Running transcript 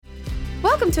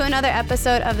Welcome to another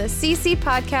episode of the CC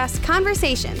Podcast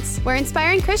Conversations, where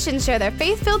inspiring Christians share their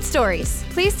faith-filled stories.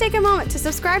 Please take a moment to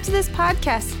subscribe to this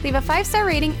podcast, leave a 5-star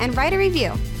rating, and write a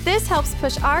review. This helps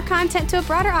push our content to a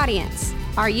broader audience.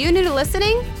 Are you new to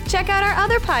listening? Check out our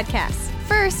other podcasts.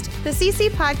 First, the CC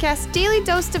Podcast Daily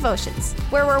Dose Devotions,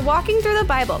 where we're walking through the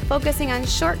Bible, focusing on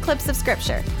short clips of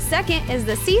Scripture. Second is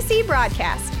the CC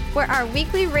Broadcast, where our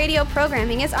weekly radio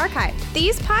programming is archived.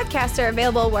 These podcasts are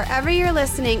available wherever you're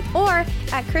listening or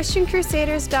at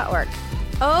ChristianCrusaders.org.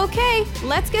 Okay,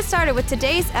 let's get started with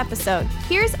today's episode.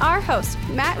 Here's our host,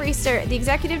 Matt Reister, the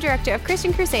Executive Director of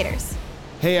Christian Crusaders.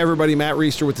 Hey everybody, Matt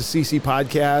Reister with the CC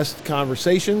Podcast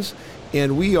Conversations,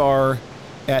 and we are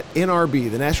at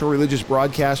NRB, the National Religious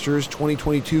Broadcasters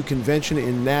 2022 convention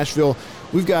in Nashville.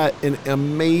 We've got an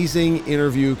amazing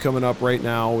interview coming up right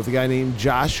now with a guy named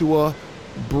Joshua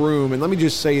Broome. And let me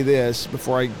just say this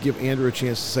before I give Andrew a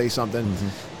chance to say something.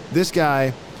 This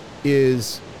guy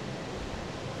came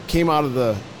out of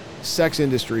the sex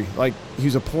industry. Like,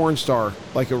 he's a porn star,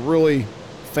 like a really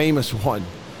famous one,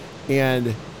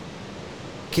 and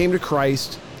came to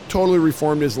Christ, totally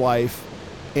reformed his life,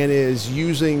 and is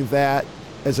using that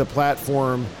as a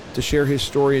platform to share his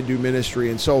story and do ministry.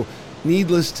 And so,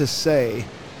 needless to say,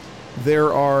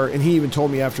 there are, and he even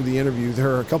told me after the interview, there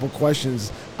are a couple questions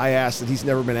I asked that he's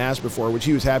never been asked before, which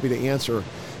he was happy to answer.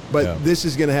 But This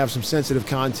is going to have some sensitive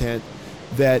content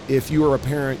that if you are a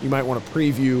parent, you might want to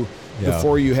preview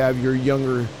before you have your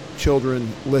younger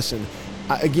children listen.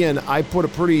 I'm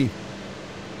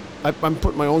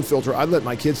putting my own filter. I'd let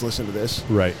my kids listen to this.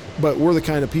 Right. But we're the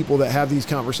kind of people that have these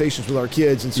conversations with our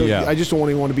kids, and so I just don't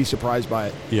want anyone to be surprised by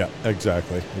it. Yeah,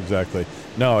 exactly.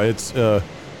 No, it's...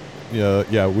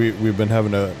 we've been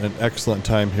having an excellent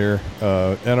time here.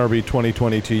 NRB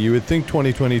 2022. You would think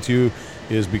 2022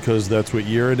 is because that's what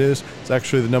year it is. It's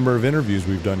actually the number of interviews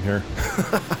we've done here.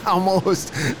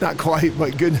 Almost, not quite,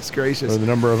 but goodness gracious. Or the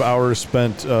number of hours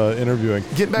spent interviewing.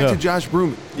 Getting back to Josh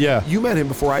Broome. Yeah. You met him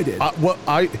before I did.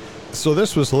 So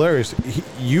this was hilarious.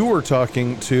 You were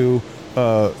talking to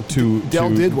Del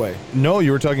Didway. No,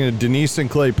 you were talking to Denise and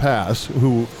Clay Pass,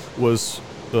 who was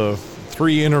 3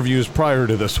 interviews prior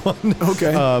to this one.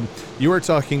 Okay. You were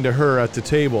talking to her at the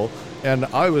table, and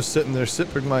I was sitting there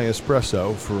sipping my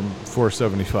espresso from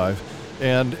 475,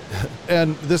 and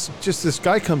this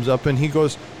guy comes up and he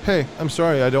goes, "Hey, I'm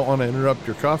sorry, I don't want to interrupt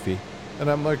your coffee,"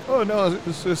 and I'm like, "Oh no,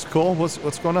 it's cool.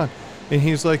 What's going on?" And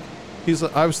he's like,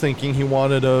 I was thinking he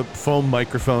wanted a foam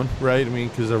microphone, right? I mean,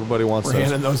 because everybody wants those. We're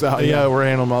handing those out. Yeah, we're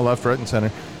handing them all left, right, and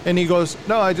center. And he goes,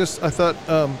 "No, I thought,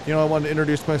 I wanted to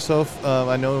introduce myself.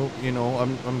 I know,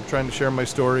 I'm trying to share my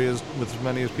story with as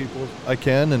many as people as I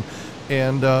can,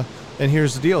 and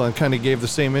here's the deal." And kind of gave the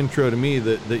same intro to me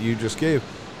that you just gave,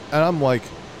 and I'm like,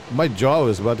 my jaw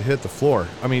was about to hit the floor.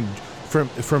 I mean, from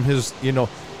his,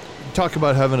 talk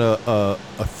about having a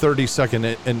 30-second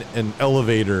an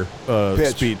elevator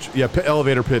speech,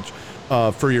 elevator pitch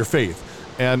for your faith,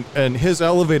 and his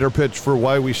elevator pitch for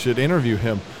why we should interview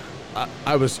him.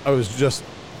 I was just,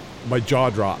 my jaw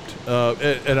dropped,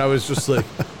 and I was just like,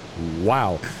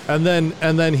 wow. And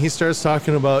then he starts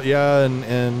talking about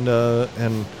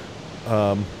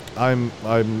I'm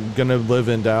gonna live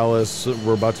in Dallas.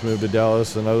 We're about to move to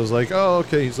Dallas, and I was like, oh,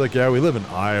 okay. He's like, yeah, we live in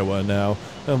Iowa now.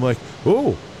 And I'm like,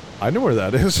 oh, I know where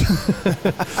that is.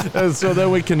 And so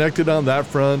then we connected on that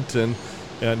front, and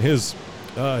his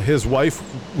wife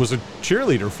was a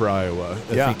cheerleader for Iowa,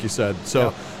 I think he said.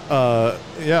 So. So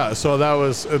that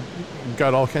was,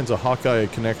 got all kinds of Hawkeye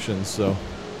connections. So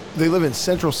they live in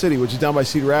Central City, which is down by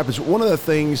Cedar Rapids. One of the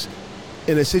things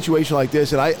in a situation like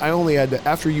this, and I only had to,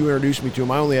 after you introduced me to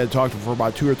him, I only had to talk to him for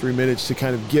about 2 or 3 minutes to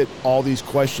kind of get all these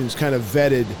questions kind of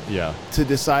vetted to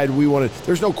decide we wanted.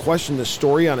 There's no question the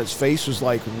story on its face was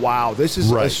like, wow, this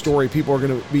is a story people are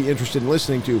going to be interested in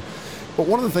listening to. But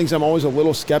one of the things I'm always a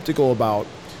little skeptical about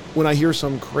when I hear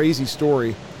some crazy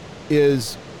story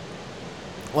is,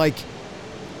 like,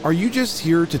 are you just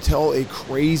here to tell a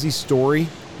crazy story?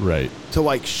 Right. To,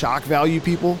 like, shock value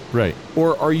people? Right.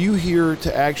 Or are you here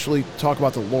to actually talk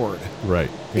about the Lord? Right.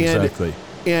 Exactly.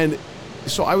 And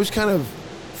so I was kind of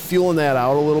feeling that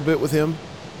out a little bit with him.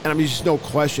 And I mean, just no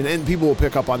question. And people will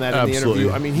pick up on that in the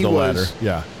interview. I mean, he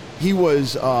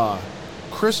was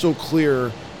crystal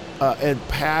clear and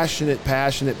passionate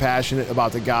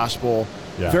about the gospel.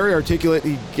 Yeah. Very articulate.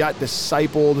 He got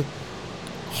discipled.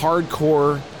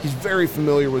 Hardcore. He's very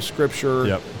familiar with Scripture.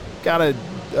 Yep. Got a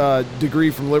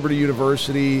degree from Liberty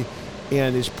University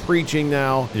and is preaching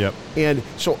now. Yep. And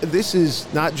so this is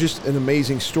not just an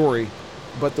amazing story,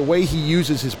 but the way he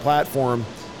uses his platform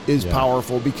is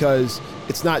powerful, because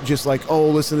it's not just like, oh,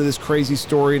 listen to this crazy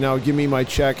story, now give me my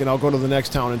check and I'll go to the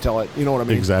next town and tell it. You know what I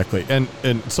mean? Exactly. And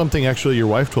something actually your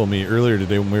wife told me earlier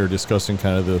today when we were discussing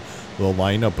kind of the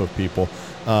lineup of people.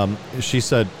 She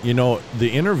said, the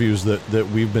interviews that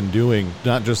we've been doing,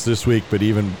 not just this week, but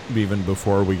even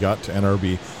before we got to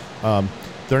NRB,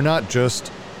 they're not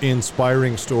just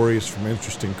inspiring stories from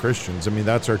interesting Christians. I mean,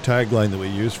 that's our tagline that we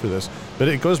use for this, but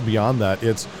it goes beyond that.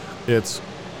 It's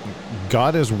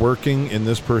God is working in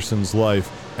this person's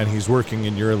life, and he's working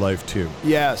in your life too.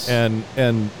 Yes. And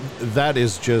that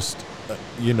is just,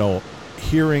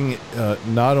 hearing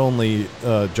not only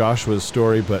Joshua's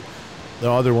story, but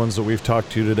the other ones that we've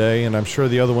talked to today, and I'm sure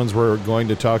the other ones we're going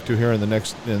to talk to here in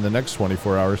the next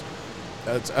 24 hours.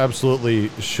 That's absolutely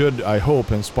should, I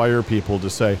hope, inspire people to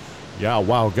say, yeah,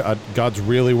 wow, God's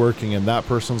really working in that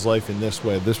person's life in this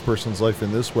way, this person's life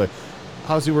in this way.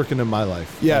 How's he working in my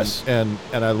life? Yes. And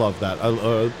I love that.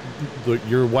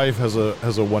 Your wife has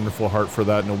a wonderful heart for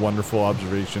that and a wonderful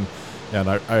observation. And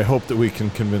I hope that we can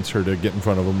convince her to get in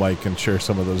front of a mic and share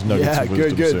some of those nuggets of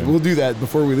wisdom good. soon. We'll do that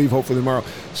before we leave, hopefully tomorrow.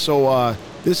 So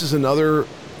this is another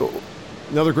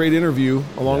great interview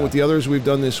along with the others we've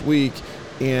done this week.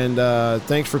 And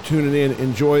thanks for tuning in.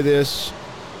 Enjoy this.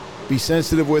 Be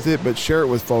sensitive with it, but share it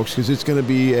with folks because it's going to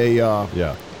be a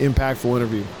impactful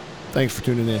interview. Thanks for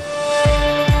tuning in.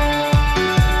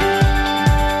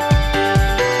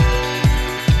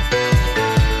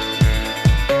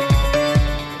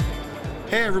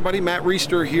 Hey everybody, Matt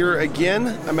Reister here again.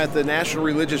 I'm at the National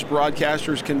Religious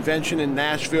Broadcasters Convention in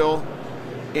Nashville,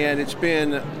 and it's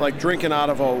been like drinking out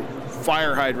of a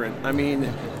fire hydrant. I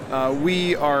mean,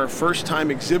 we are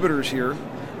first-time exhibitors here,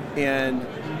 and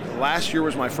last year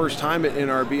was my first time at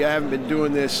NRB. I haven't been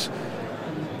doing this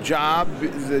job,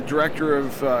 the director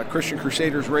of Christian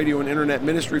Crusaders Radio and Internet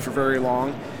Ministry, for very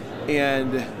long,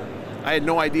 and I had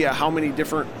no idea how many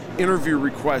different interview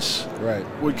requests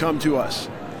would come to us.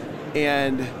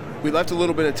 And we left a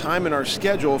little bit of time in our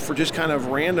schedule for just kind of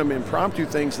random impromptu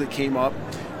things that came up.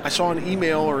 I saw an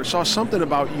email or saw something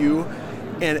about you,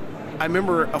 and I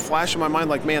remember a flash in my mind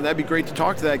like, man, that'd be great to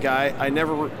talk to that guy. I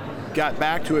never got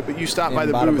back to it, but you stopped by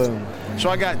the booth. Boom. So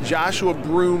I got Joshua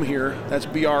Broome here. That's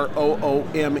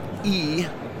Broome,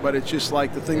 but it's just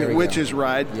like the thing that witches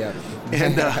ride. Yeah.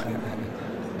 And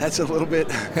that's a little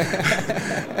bit.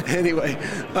 Anyway,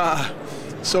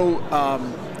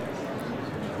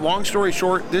 long story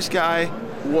short, this guy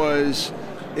was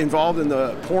involved in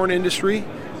the porn industry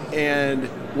and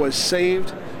was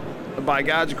saved by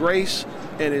God's grace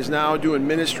and is now doing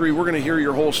ministry. We're going to hear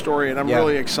your whole story, and I'm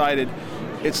really excited.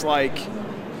 It's like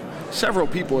several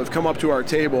people have come up to our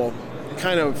table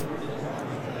kind of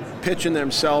pitching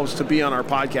themselves to be on our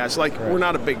podcast. Like, we're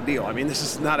not a big deal. I mean, this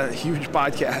is not a huge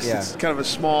podcast. Yeah. It's kind of a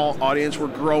small audience. We're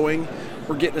growing.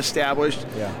 We're getting established.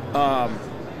 Yeah.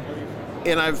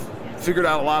 And I've figured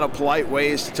out a lot of polite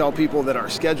ways to tell people that our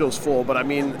schedule's full. But, I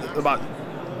mean, about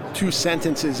 2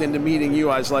 sentences into meeting you,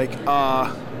 I was like,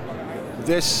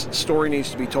 this story needs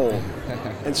to be told.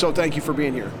 And so thank you for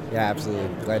being here. Yeah,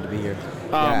 absolutely. Glad to be here.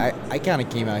 I kind of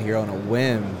came out here on a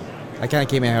whim.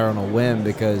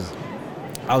 Because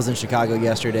I was in Chicago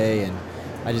yesterday, and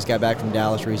I just got back from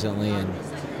Dallas recently, and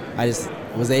I just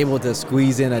was able to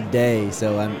squeeze in a day.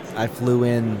 So I flew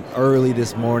in early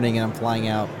this morning, and I'm flying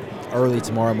out early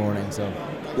tomorrow morning. So.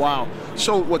 Wow.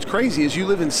 So what's crazy is you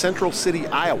live in Central City,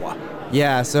 Iowa.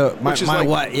 Yeah, so my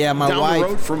wife down the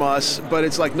road from us, but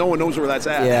it's like no one knows where that's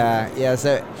at. Yeah.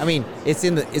 So I mean, it's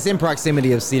in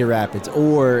proximity of Cedar Rapids,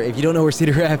 or if you don't know where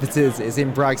Cedar Rapids is, it's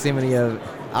in proximity of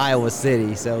Iowa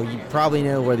City. So you probably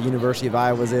know where the University of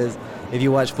Iowa is if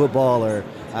you watch football, or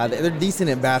they're decent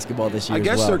at basketball this year. I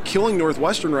guess they're killing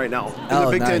Northwestern right now in the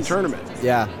Big Ten tournament.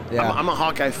 Yeah. I'm a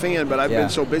Hawkeye fan, but I've been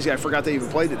so busy I forgot they even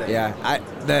played today. Yeah,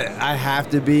 I have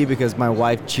to be because my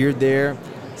wife cheered there.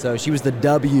 So she was the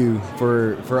W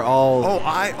for all. Oh,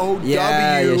 IOW.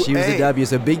 Yeah, she was the W.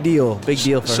 So big deal for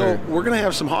her. So we're going to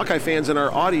have some Hawkeye fans in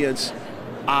our audience.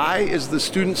 I is the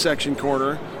student section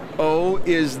corner. O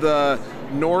is the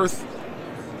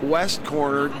northwest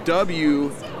corner.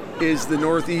 W is the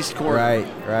northeast corner. Right.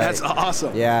 That's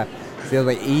awesome. Yeah. So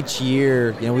like each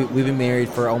year, we've been married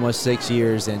for almost 6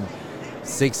 years, and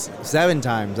 7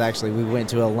 times actually we went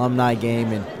to an alumni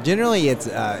game, and generally it's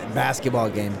a basketball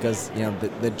game because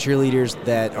the cheerleaders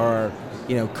that are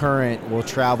current will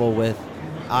travel with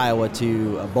Iowa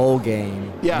to a bowl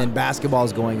game, and then basketball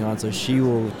is going on, so she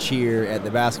will cheer at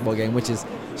the basketball game, which is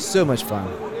so much fun.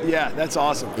 Yeah, that's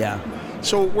awesome. Yeah.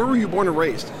 So where were you born and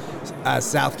raised?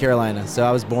 South Carolina. So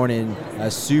I was born in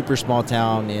a super small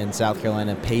town in South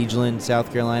Carolina, Pageland,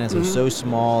 South Carolina. So so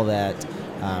small that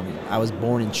I was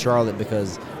born in Charlotte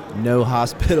because no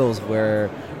hospitals where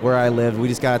I lived. We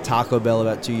just got a Taco Bell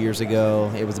about 2 years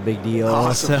ago. It was a big deal.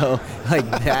 Awesome. So like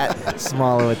that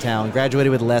small of a town.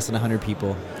 Graduated with less than 100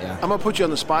 people. Yeah. I'm going to put you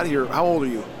on the spot here. How old are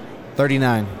you?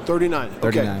 39. 39. Okay.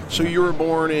 39. So you were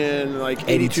born in like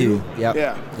 82? Yep.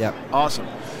 Yeah. Yep. Awesome.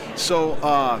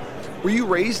 So were you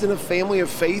raised in a family of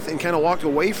faith and kind of walked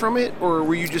away from it, or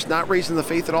were you just not raised in the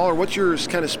faith at all, or what's your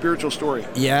kind of spiritual story?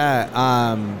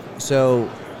 Yeah. So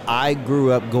I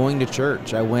grew up going to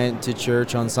church. I went to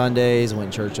church on Sundays, I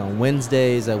went to church on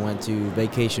Wednesdays, I went to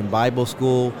Vacation Bible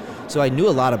School. So I knew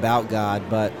a lot about God,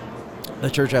 but the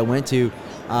church I went to,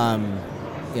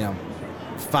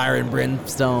 fire and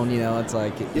brimstone, it's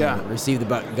like, receive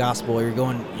the gospel, you're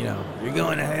going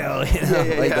to hell,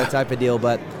 that type of deal.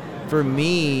 But for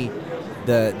me,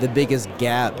 the biggest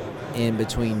gap in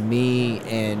between me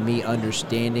and me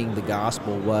understanding the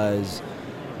gospel was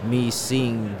me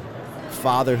seeing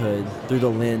fatherhood through the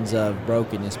lens of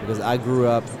brokenness, because I grew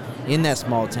up in that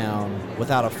small town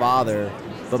without a father,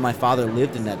 but my father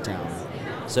lived in that town.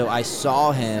 So I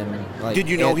saw him. Did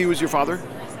you know he was your father?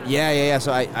 Yeah.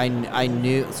 So I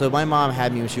knew. So my mom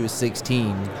had me when she was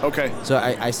 16. Okay. So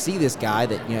I see this guy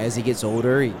that, as he gets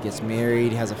older, he gets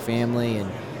married, he has a family, and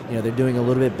they're doing a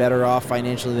little bit better off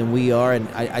financially than we are. And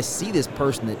I see this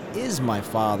person that is my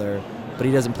father, but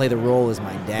he doesn't play the role as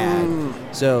my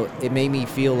dad. So it made me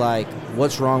feel like,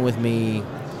 what's wrong with me?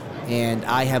 And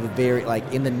I have a very,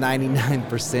 in the 99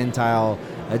 percentile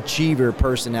achiever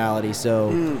personality.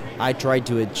 So I tried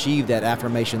to achieve that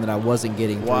affirmation that I wasn't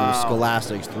getting through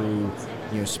scholastics, through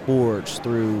sports,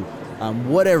 through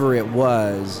whatever it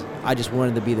was. I just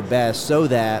wanted to be the best so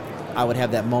that I would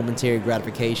have that momentary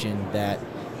gratification that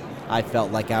I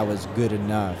felt like I was good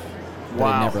enough,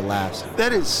 but it never lasted.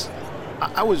 That is,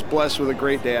 I was blessed with a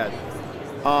great dad.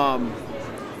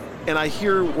 And I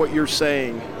hear what you're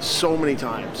saying so many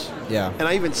times. Yeah. And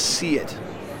I even see it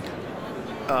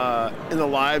in the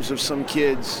lives of some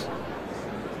kids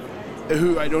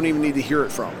who I don't even need to hear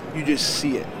it from. You just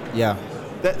see it. Yeah.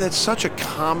 That's such a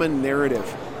common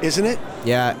narrative, isn't it?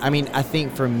 Yeah, I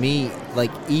think for me,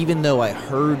 even though I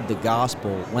heard the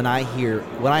gospel, when I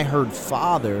heard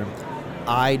father,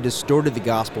 I distorted the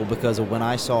gospel because of when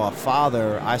I saw a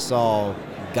father, I saw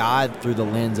God through the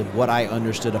lens of what I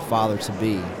understood a father to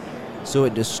be. So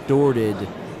it distorted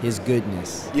his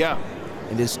goodness. Yeah.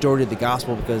 It distorted the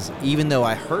gospel because even though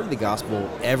I heard the gospel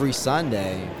every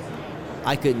Sunday,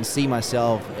 I couldn't see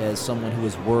myself as someone who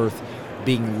was worth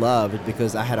being loved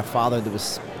because I had a father that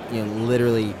was,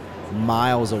 literally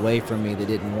miles away from me that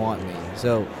didn't want me.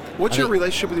 So what's your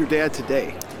relationship with your dad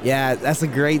today? Yeah, that's a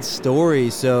great story.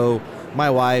 So my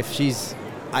wife,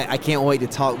 I can't wait to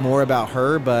talk more about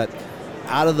her, but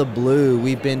out of the blue,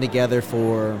 we've been together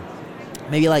for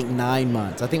maybe 9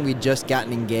 months. I think we'd just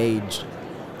gotten engaged.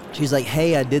 She's like,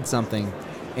 hey, I did something.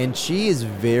 And she is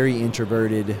very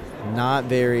introverted, not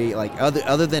very,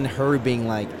 other than her being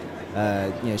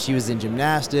she was in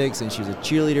gymnastics and she was a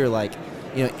cheerleader,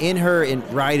 in her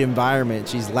right environment,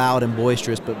 she's loud and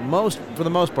boisterous, but for the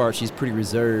most part, she's pretty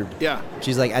reserved. Yeah.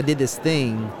 She's like, I did this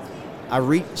thing.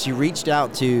 She reached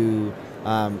out to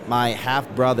my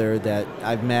half-brother that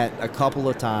I've met a couple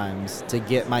of times to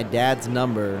get my dad's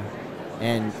number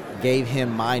and gave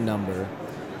him my number.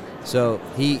 So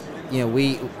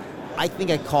I think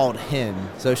I called him.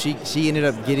 So she ended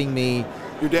up getting me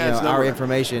your dad's number, our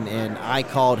information, and I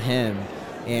called him,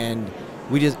 and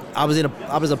I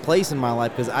was a place in my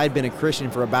life because I'd been a Christian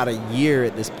for about a year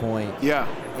at this point. Yeah.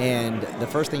 And the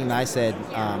first thing that I said,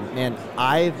 man,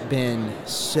 I've been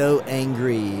so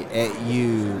angry at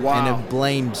you and have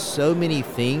blamed so many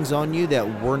things on you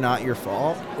that were not your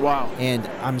fault. Wow. And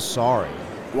I'm sorry.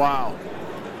 Wow.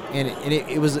 And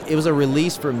it was a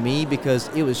release for me because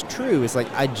it was true. It's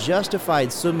like I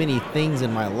justified so many things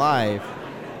in my life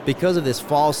because of this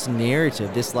false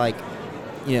narrative, this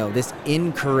this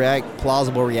incorrect,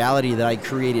 plausible reality that I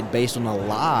created based on a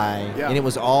lie. Yeah. And it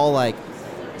was all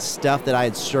stuff that I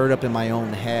had stirred up in my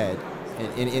own head.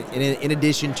 In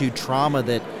addition to trauma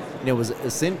that was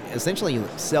essentially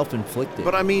self-inflicted.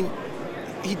 But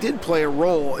he did play a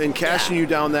role in casting you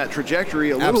down that trajectory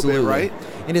a little bit, right?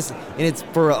 And it's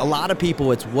for a lot of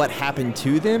people, it's what happened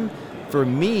to them. For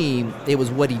me, it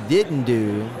was what he didn't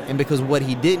do, and because of what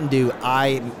he didn't do,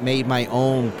 I made my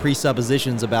own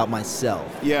presuppositions about myself.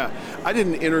 Yeah. I did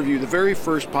an interview, the very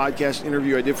first podcast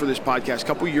interview I did for this podcast a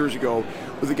couple years ago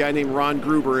with a guy named Ron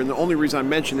Gruber, and the only reason I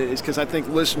mention it is because I think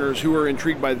listeners who are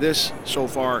intrigued by this so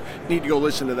far need to go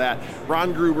listen to that.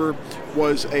 Ron Gruber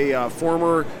was a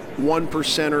former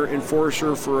 1%er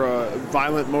enforcer for a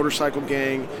violent motorcycle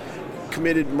gang,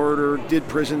 committed murder, did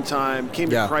prison time, came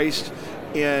to Christ,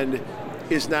 and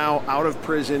is now out of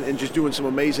prison and just doing some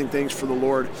amazing things for the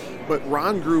Lord. But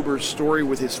Ron Gruber's story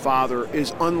with his father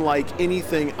is unlike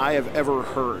anything I have ever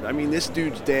heard. I mean, this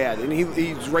dude's dad, and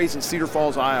he's raised in Cedar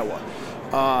Falls, Iowa.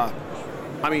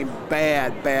 I mean,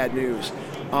 bad news.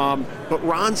 But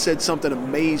Ron said something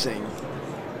amazing,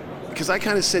 because I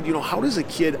kind of said, how does a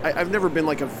kid, I've never been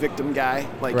like a victim guy.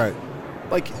 Right.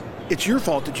 Like, it's your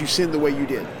fault that you sinned the way you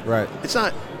did. Right. It's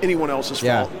not anyone else's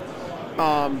fault.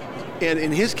 And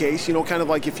in his case, kind of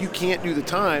like, if you can't do the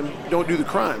time, don't do the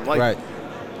crime. Like, right.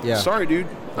 Yeah. Sorry, dude.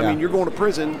 I mean, you're going to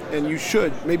prison, and you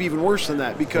should, maybe even worse than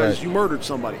that, because you murdered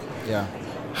somebody. Yeah.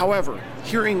 However,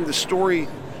 hearing the story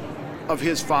of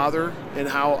his father and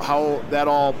how that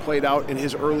all played out in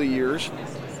his early years,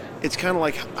 it's kind of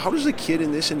like, how does a kid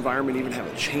in this environment even have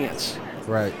a chance?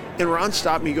 Right. And Ron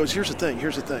stopped me. He goes, here's the thing.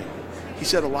 He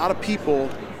said, a lot of people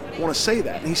want to say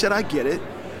that. And he said, I get it.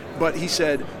 But he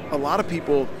said, a lot of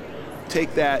people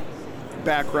take that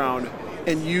background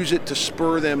and use it to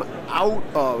spur them out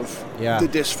of the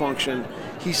dysfunction.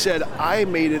 He said, I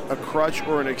made it a crutch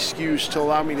or an excuse to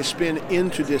allow me to spin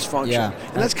into dysfunction. Yeah.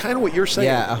 And that's kind of what you're saying.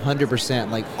 Yeah,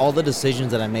 100%. Like, all the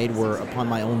decisions that I made were upon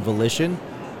my own volition,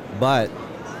 but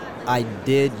I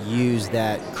did use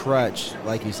that crutch,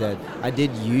 like you said. I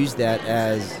did use that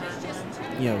as,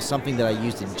 something that I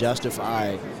used to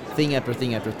justify thing after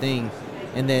thing after thing.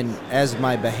 And then as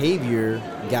my behavior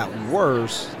got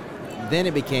worse, then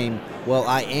it became, well,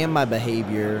 I am my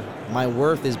behavior. My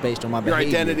worth is based on my behavior.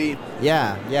 Your identity.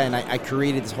 Yeah. And I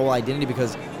created this whole identity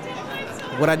because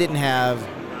what I didn't have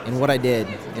and what I did,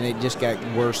 and it just got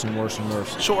worse and worse and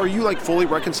worse. So are you, like, fully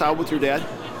reconciled with your dad?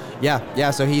 Yeah.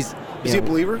 So he's... Is he a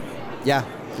believer? Yeah.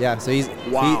 So he's...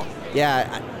 Wow.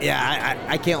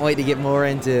 I can't wait to get more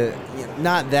into,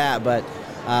 not that, but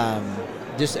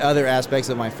just other aspects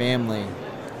of my family.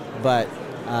 But,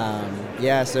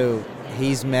 so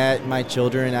he's met my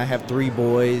children. I have 3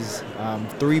 boys,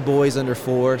 3 boys under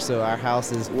 4, so our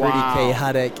house is pretty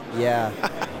chaotic. Yeah.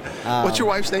 What's your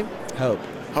wife's name? Hope.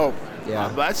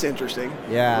 Yeah. That's interesting.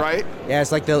 Yeah. Right? Yeah,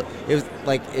 it's like it was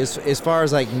like, as far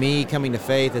as like me coming to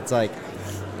faith, it's like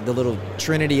the little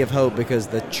trinity of hope, because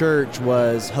the church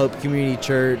was Hope Community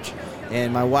Church,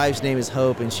 and my wife's name is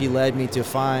Hope, and she led me to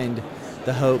find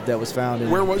the hope that was found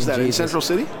in Where was that? Jesus. In Central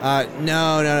City?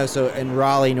 No. So in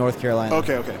Raleigh, North Carolina.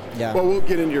 Okay. Yeah. Well, we'll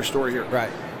get into your story here.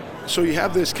 Right. So you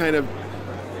have this kind of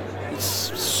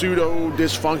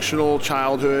pseudo-dysfunctional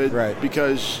childhood, right,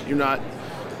 because you're not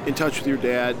in touch with your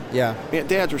dad. Yeah. Man,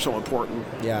 dads are so important.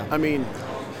 Yeah. I mean...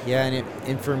 Yeah,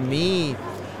 and for me,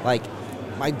 like,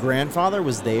 my grandfather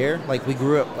was there. Like,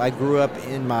 I grew up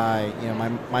in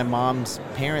my mom's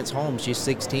parents' home. She's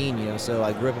 16, so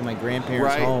I grew up in my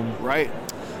grandparents' home. Right.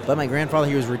 But my grandfather,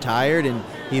 he was retired, and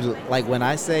he, like, when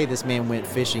I say this man went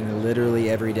fishing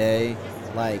literally every day,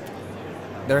 like,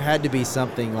 there had to be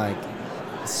something like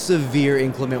severe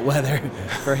inclement weather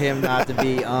for him not to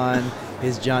be on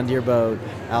his John Deere boat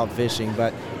out fishing.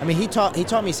 But I mean, he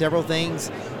taught me several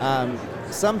things.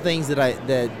 Some things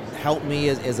that helped me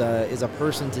as a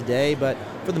person today, but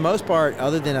for the most part,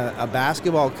 other than a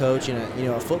basketball coach and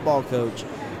a football coach,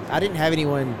 I didn't have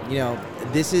anyone.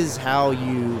 This is how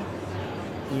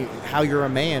how you're a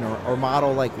man, or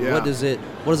model, like, what does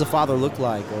a father look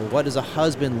like, or what does a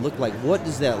husband look like? What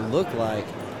does that look like?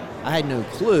 I had no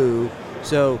clue.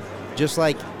 So just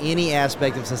like any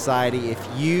aspect of society, if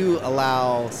you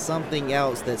allow something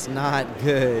else that's not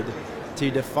good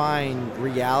to define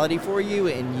reality for you,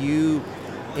 and you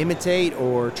imitate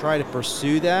or try to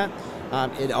pursue that,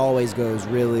 it always goes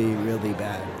really, really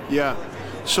bad. Yeah.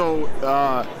 So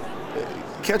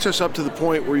catch us up to the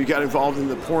point where you got involved in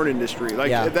the porn industry.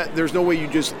 There's no way you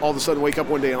just all of a sudden wake up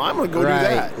one day and I'm going to go do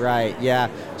that. Right, yeah.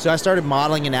 So I started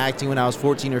modeling and acting when I was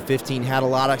 14 or 15, had a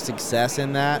lot of success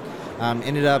in that.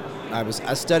 Ended up,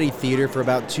 I studied theater for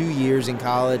about 2 years in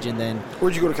college, and then...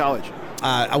 Where'd you go to college?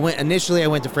 I went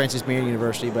to Francis Marion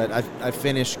University, but I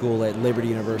finished school at Liberty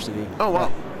University. Oh,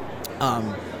 wow.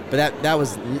 But that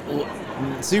was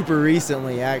super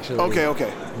recently, actually.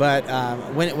 Okay. But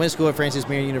went to school at Francis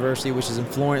Marion University, which is in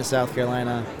Florence, South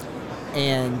Carolina,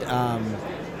 and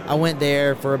I went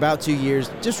there for about 2 years,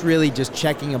 just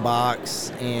checking a box,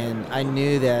 and I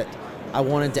knew that I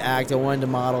wanted to act, I wanted to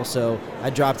model, so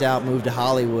I dropped out, moved to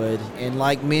Hollywood, and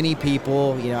like many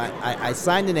people, I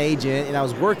signed an agent, and I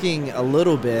was working a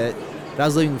little bit, but I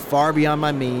was living far beyond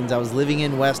my means. I was living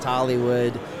in West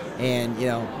Hollywood, and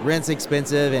rent's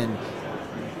expensive, and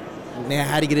man, I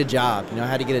had to get a job. I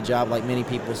had to get a job like many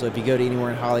people. So if you go to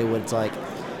anywhere in Hollywood, it's like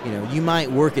you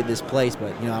might work at this place,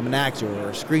 but I'm an actor or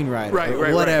a screenwriter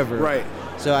or whatever. Right.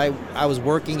 So I was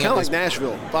working it's kind of like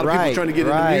Nashville. A lot of people trying to get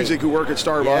into music who work at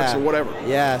Starbucks or whatever.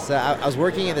 Yeah, so I was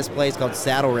working at this place called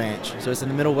Saddle Ranch. So it's in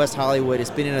the middle of West Hollywood. It's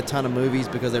been in a ton of movies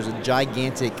because there's a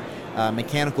gigantic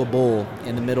mechanical bull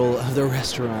in the middle of the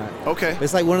restaurant. Okay. But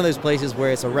it's like one of those places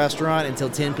where it's a restaurant until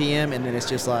 10 p.m. and then it's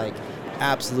just like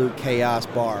absolute chaos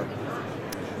bar.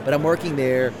 But I'm working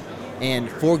there, and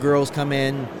 4 girls come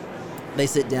in. They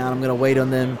sit down. I'm going to wait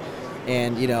on them,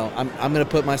 and I'm going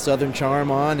to put my Southern charm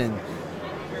on and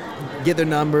get their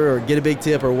number or get a big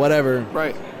tip or whatever.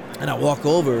 Right. And I walk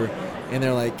over, and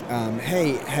they're like,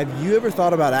 "Hey, have you ever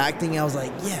thought about acting?" I was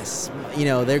like, "Yes."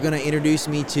 They're going to introduce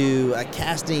me to a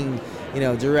casting,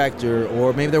 director,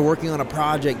 or maybe they're working on a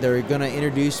project. They're going to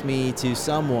introduce me to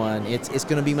someone. It's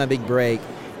going to be my big break.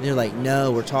 And they're like,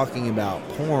 "No, we're talking about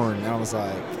porn." And I was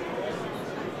like,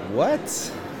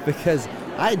 "What?" Because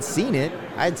I had seen it.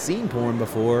 I had seen porn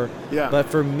before. Yeah. But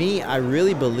for me, I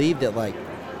really believed that, like,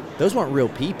 those weren't real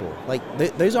people. Like,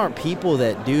 those aren't people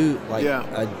that do, like,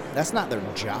 that's not their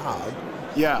job.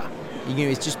 Yeah.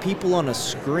 It's just people on a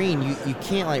screen. You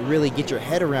can't, like, really get your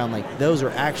head around, like, those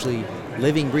are actually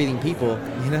living, breathing people,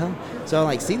 So,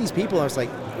 like, see these people, I was like,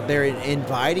 they're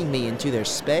inviting me into their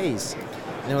space.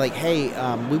 And they're like, "Hey,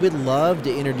 we would love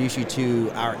to introduce you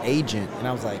to our agent." And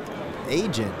I was like,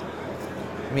 "Agent?"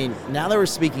 I mean, now they were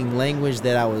speaking language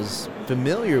that I was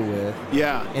familiar with.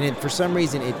 Yeah. And for some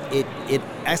reason, it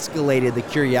escalated the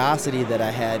curiosity that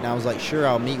I had. And I was like, sure,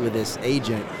 I'll meet with this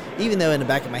agent. Even though in the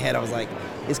back of my head, I was like,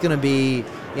 it's going to be,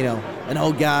 an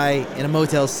old guy in a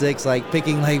Motel 6, like,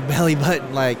 picking, like, belly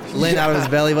button, like, lint out of his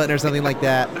belly button or something like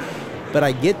that. But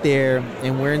I get there,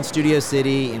 and we're in Studio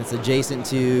City, and it's adjacent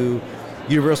to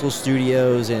Universal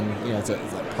Studios, and it's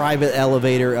a private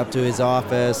elevator up to his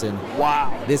office, and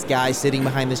wow, this guy sitting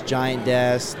behind this giant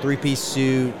desk, 3-piece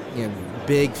suit,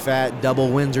 big fat double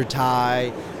Windsor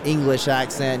tie, English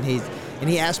accent. And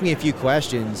he asked me a few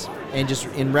questions, and just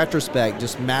in retrospect,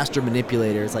 just master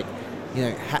manipulator. It's like,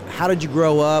 how did you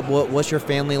grow up? What's your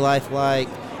family life like?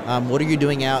 What are you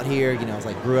doing out here? I was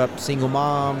like, grew up single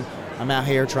mom. I'm out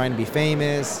here trying to be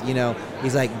famous.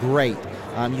 He's like, great.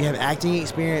 You have acting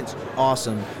experience?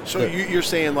 Awesome. So you're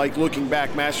saying, like, looking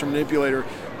back, master manipulator,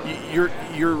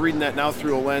 you're reading that now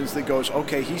through a lens that goes,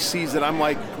 okay, he sees that I'm,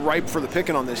 like, ripe for the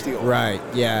picking on this deal. Right.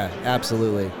 Yeah,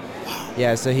 absolutely.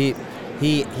 Yeah, so he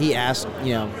asked,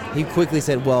 he quickly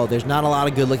said, well, there's not a lot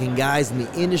of good-looking guys in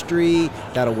the industry.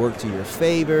 That'll work to your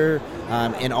favor.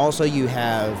 And also you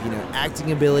have,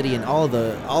 acting ability, and all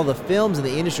the films in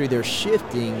the industry, they're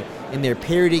shifting and they're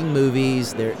parodying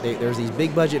movies. There's these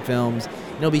big-budget films.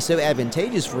 It'll be so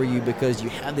advantageous for you because you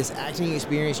have this acting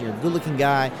experience. You're a good-looking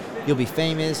guy. You'll be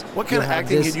famous. What kind of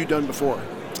acting had you done before?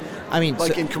 I mean,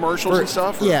 like, in commercials and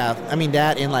stuff? Or? Yeah, I mean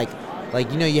that, and like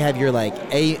you have your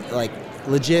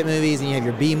legit movies, and you have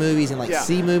your B movies and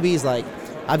C movies. Like,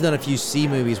 I've done a few C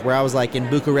movies where I was like in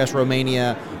Bucharest,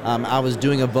 Romania. I was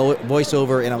doing a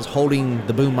voiceover, and I was holding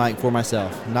the boom mic for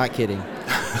myself. Not kidding.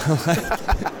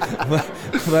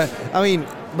 but I mean.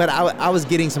 But I was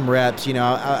getting some reps,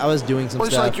 I was doing some stuff.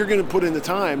 It's like you're going to put in the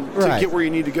time to get where you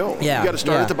need to go. Yeah, you got to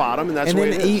start at the bottom, and that's where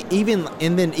it is.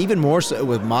 Even more so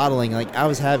with modeling, like, I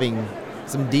was having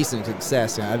some decent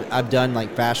success. I've done,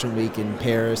 like, Fashion Week in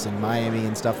Paris and Miami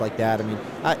and stuff like that. I mean,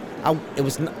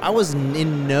 I was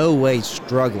in no way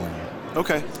struggling.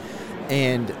 Okay.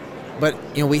 But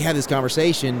we had this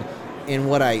conversation, and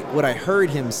what I heard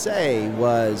him say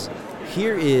was,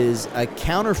 here is a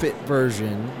counterfeit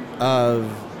version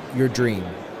of your dream.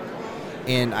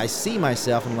 And I see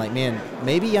myself, and I'm like, man,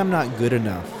 maybe I'm not good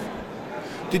enough.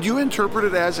 Did you interpret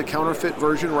it as a counterfeit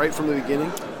version right from the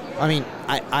beginning? I mean,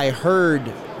 I heard,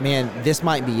 man, this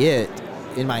might be it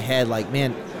in my head. Like,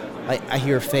 man, I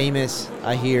hear famous,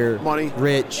 I hear money,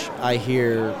 rich, I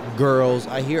hear girls,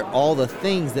 I hear all the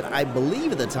things that I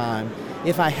believe at the time.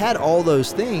 If I had all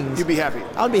those things, you'd be happy.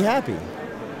 I would be happy.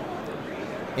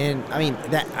 And I mean,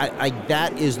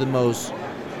 that is the most.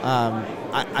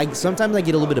 I sometimes I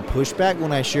get a little bit of pushback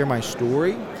when I share my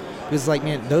story, because, like,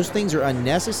 man, those things are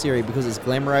unnecessary because it's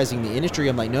glamorizing the industry.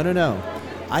 I'm like, no.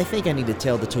 I think I need to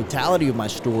tell the totality of my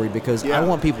story, because I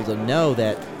want people to know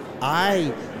that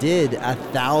I did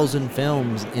 1,000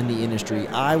 films in the industry.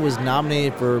 I was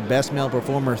nominated for Best Male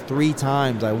Performer 3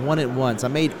 times. I won it once. I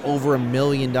made over $1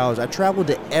 million. I traveled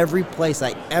to every place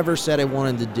I ever said I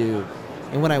wanted to do.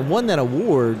 And when I won that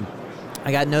award,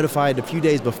 I got notified a few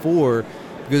days before,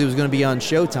 because it was going to be on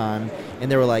Showtime,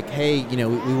 and they were like, hey,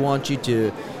 we want you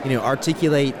to,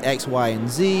 articulate X, Y, and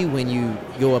Z when you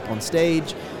go up on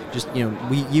stage. just,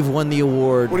 you've won the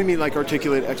award. What do you mean, like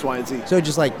articulate X, Y, and Z? So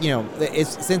just like,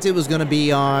 since it was going to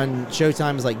be on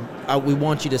Showtime, it's like, we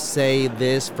want you to say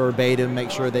this verbatim,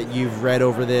 make sure that you've read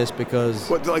over this because...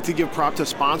 What, like to give prop to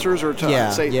sponsors or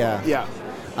to say... Yeah.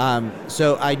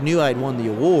 So I knew I'd won the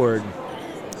award,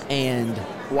 and...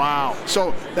 Wow.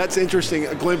 So that's interesting,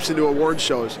 a glimpse into award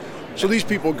shows. So these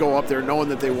people go up there knowing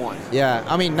that they won. Yeah,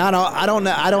 I mean, not all. I don't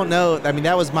know. I mean,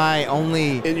 that was my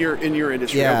only in your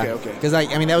industry. Yeah. Okay. Because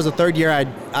that was the third year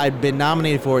I'd been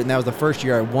nominated for it, and that was the first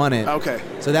year I won it. Okay.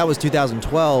 So that was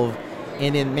 2012,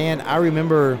 and then man, I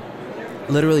remember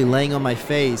literally laying on my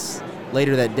face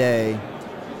later that day,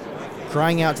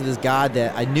 crying out to this God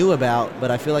that I knew about,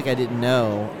 but I feel like I didn't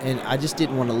know, and I just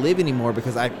didn't want to live anymore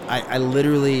because I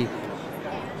literally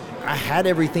had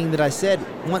everything that I said.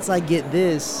 Once I get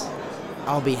this,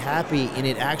 I'll be happy, and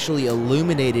it actually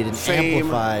illuminated and Fame,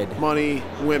 amplified. Money,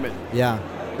 women. Yeah.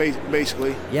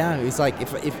 Basically. Yeah, it's like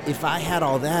if I had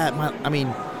all that,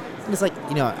 it's like,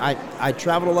 I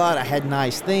traveled a lot, I had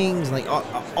nice things, like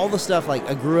all the stuff, like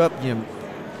I grew up,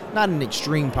 not in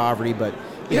extreme poverty, but,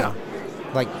 you know,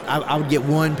 like I would get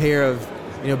one pair of,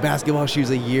 basketball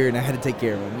shoes a year, and I had to take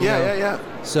care of them. Yeah.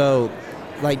 So,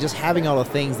 like, just having all the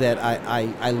things that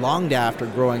I longed after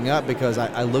growing up, because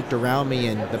I looked around me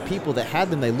and the people that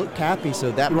had them, they looked happy,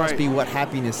 so that must be what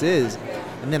happiness is.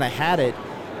 And then I had it,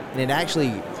 and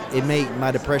it made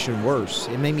my depression worse.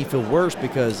 It made me feel worse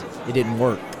because it didn't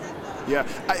work. Yeah,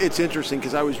 it's interesting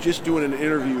because I was just doing an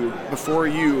interview before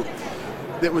you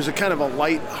that was a kind of a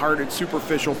light-hearted,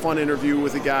 superficial, fun interview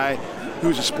with a guy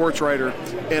who's a sports writer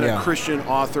and a Christian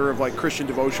author of like Christian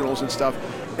devotionals and stuff.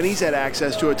 And he's had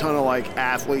access to a ton of like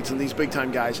athletes and these big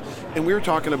time guys. And we were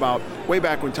talking about way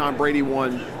back when Tom Brady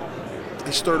won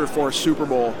his third or fourth Super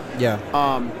Bowl. Yeah.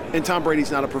 And Tom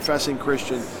Brady's not a professing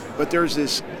Christian, but there's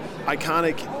this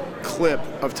iconic clip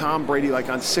of Tom Brady like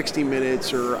on 60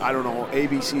 Minutes or I don't know,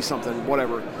 ABC something,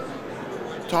 whatever,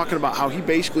 talking about how he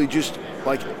basically just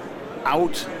like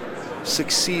out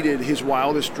succeeded his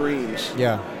wildest dreams.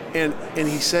 Yeah. And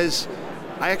he says,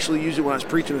 I actually used it when I was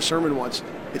preaching a sermon once.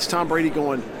 It's Tom Brady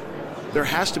going, there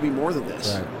has to be more than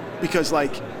this. Right. Because,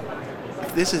 like,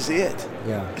 if this is it,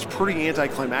 it's pretty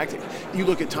anticlimactic. You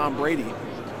look at Tom Brady,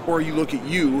 or you look at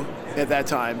you at that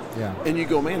time, and you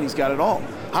go, man, he's got it all.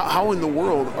 How in the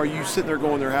world are you sitting there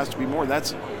going, there has to be more?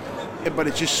 But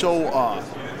it's just so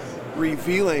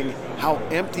revealing how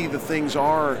empty the things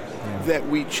are that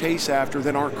we chase after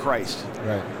that aren't Christ.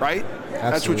 Right?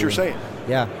 That's what you're saying.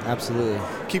 Yeah, absolutely.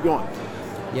 Keep going.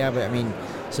 Yeah, but I mean,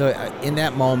 so in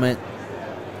that moment,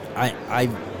 I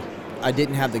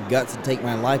didn't have the guts to take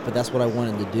my life, but that's what I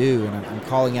wanted to do. And I'm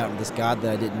calling out to this God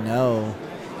that I didn't know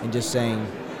and just saying,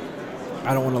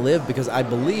 I don't want to live, because I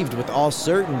believed with all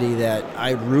certainty that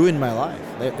I ruined my life.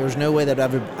 There's no way that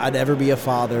I'd ever be a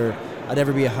father, I'd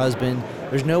ever be a husband.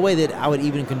 There's no way that I would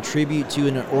even contribute to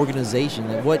an organization.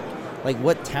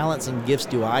 What talents and gifts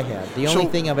do I have? The only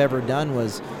thing I've ever done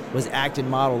was act and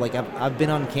model. Like I've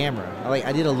been on camera.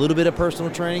 I did a little bit of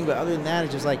personal training, but other than that,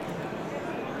 it's just like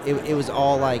it was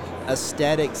all like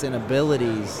aesthetics and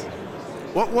abilities.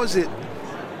 What was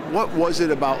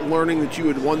it about learning that you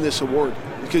had won this award?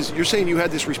 Because you're saying you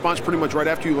had this response pretty much right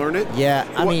after you learned it. Yeah,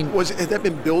 had that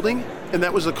been building, and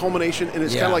that was the culmination, and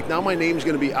it's kind of like now my name's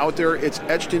going to be out there. It's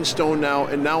etched in stone now,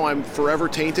 and now I'm forever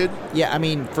tainted. Yeah,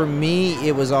 for me,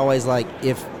 it was always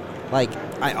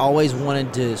I always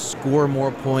wanted to score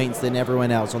more points than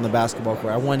everyone else on the basketball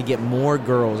court. I wanted to get more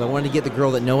girls. I wanted to get the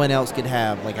girl that no one else could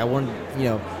have. I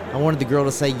wanted the girl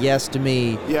to say yes to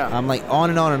me. Yeah. I'm on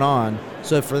and on and on.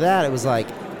 So for that, it was like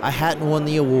I hadn't won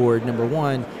the award, number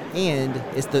one, and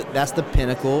that's the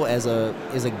pinnacle as a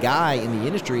guy in the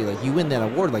industry. Like, you win that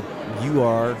award, like, you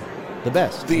are the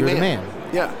best. You're the man.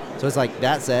 Yeah. So it's like,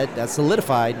 that said, that's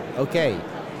solidified. Okay,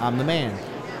 I'm the man.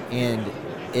 And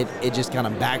it just kind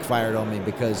of backfired on me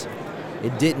because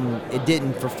it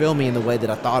didn't fulfill me in the way that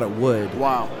I thought it would.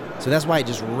 Wow. So that's why it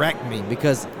just wrecked me,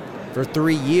 because for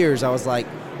 3 years I was like,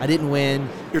 I didn't win.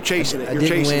 You're chasing it. I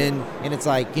didn't win, and it's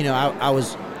like, I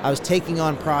was taking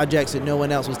on projects that no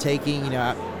one else was taking.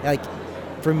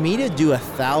 For me to do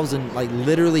 1,000,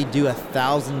 literally do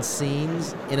 1,000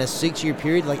 scenes in a 6-year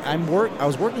period, I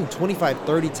was working 25,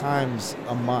 30 times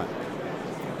a month.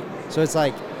 So it's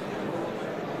like,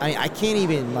 I can't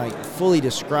even fully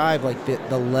describe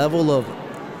the level of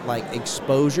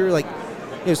exposure.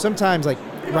 Sometimes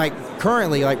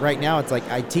currently right now it's like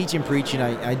I teach and preach and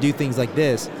I do things like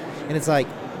this, and it's like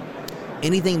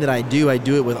anything that I do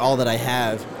it with all that I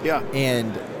have. Yeah.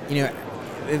 And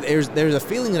there's a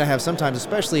feeling that I have sometimes,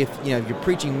 especially if you're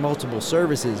preaching multiple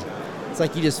services. It's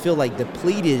like you just feel like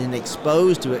depleted and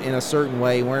exposed to it in a certain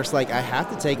way, where it's like I have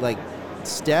to take like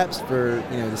steps for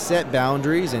to set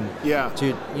boundaries and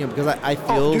to because I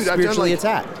feel spiritually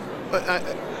attacked.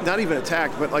 Not even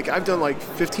attacked, but like I've done like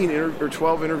 15 or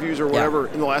 12 interviews or whatever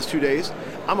in the last 2 days.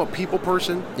 I'm a people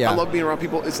person. I love being around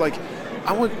people. It's like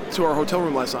I went to our hotel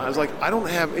room last night. I was like, I don't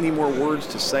have any more words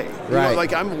to say. Right.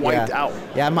 Like I'm wiped out.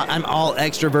 Yeah, I'm all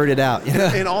extroverted out.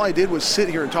 And all I did was sit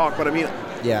here and talk. But I mean,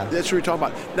 that's what we're talking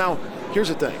about. Now, here's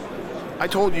the thing. I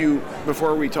told you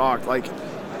before we talked, like,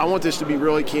 I want this to be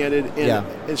really candid.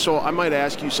 And so I might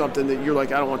ask you something that you're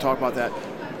like, I don't want to talk about that.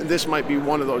 This might be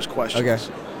one of those questions. Okay.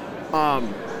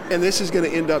 And this is going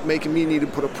to end up making me need to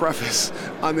put a preface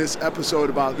on this episode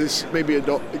about this. Maybe it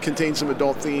contains some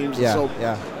adult themes.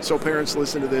 So parents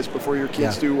listen to this before your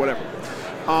kids do, whatever.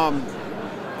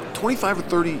 25 or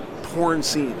 30 porn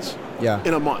scenes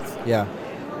in a month. Yeah.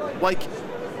 Like,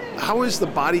 how is the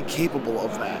body capable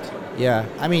of that? Yeah.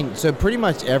 I mean, so pretty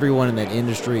much everyone in that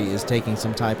industry is taking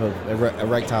some type of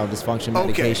erectile dysfunction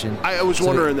medication. Okay. I was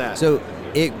wondering that. So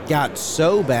it got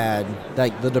so bad,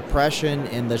 like the depression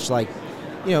and the like,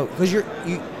 because you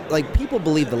like people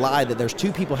believe the lie that there's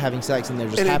two people having sex and there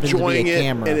just happens to be a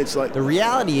camera. And it's like, the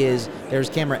reality is there's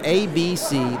camera A, B,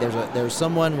 C. There's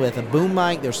someone with a boom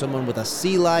mic. There's someone with a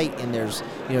C light, and there's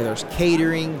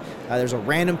catering. There's a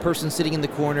random person sitting in the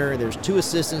corner. There's two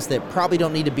assistants that probably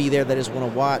don't need to be there. That just want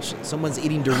to watch. Someone's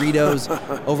eating Doritos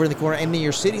over in the corner, and then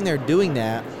you're sitting there doing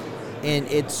that, and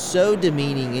it's so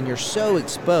demeaning, and you're so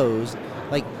exposed.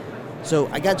 Like, so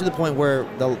I got to the point where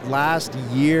the last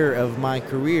year of my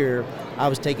career, I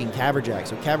was taking Caverjack.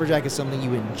 So Caverjack is something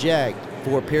you inject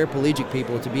for paraplegic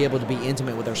people to be able to be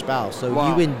intimate with their spouse. So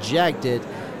you inject it,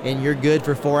 and you're good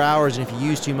for 4 hours, and if you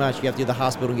use too much, you have to go to the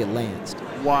hospital and get lanced.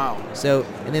 Wow. So,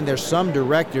 and then there's some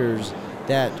directors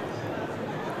that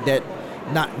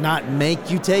not make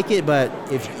you take it, but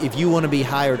if you want to be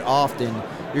hired often,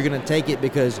 you're going to take it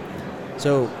because,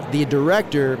 so the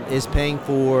director is paying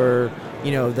for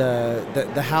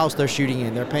the house they're shooting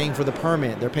in. They're paying for the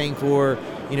permit. They're paying for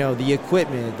the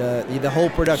equipment, the whole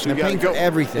production. So they're paying for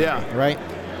everything, right?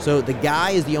 So the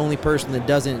guy is the only person that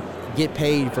doesn't get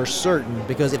paid for certain,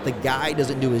 because if the guy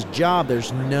doesn't do his job,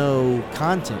 there's no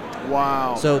content.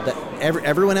 Wow. So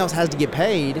everyone else has to get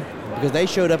paid because they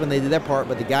showed up and they did their part,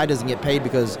 but the guy doesn't get paid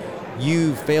because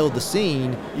you failed the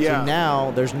scene. So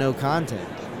now there's no content.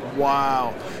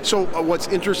 Wow. So what's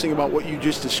interesting about what you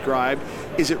just described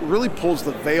is it really pulls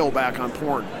the veil back on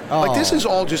porn. Like, this is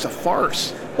all just a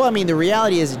farce. Well, I mean, the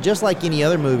reality is, just like any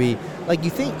other movie, like you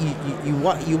think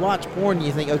you watch porn and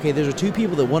you think, okay, there's two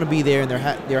people that want to be there and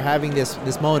they're having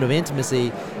this moment of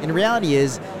intimacy. And the reality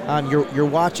is, you're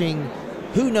watching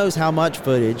who knows how much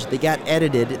footage that got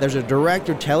edited. There's a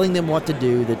director telling them what to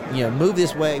do, that move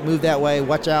this way, move that way,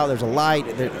 watch out, there's a light,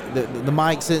 the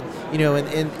mic's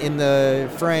in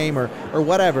the frame or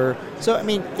whatever. So I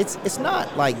mean, it's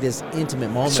not like this intimate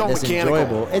moment that's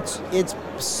mechanical. Enjoyable. It's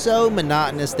so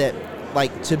monotonous that,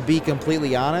 like, to be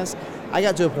completely honest, I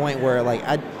got to a point where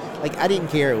I didn't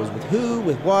care. It was with who,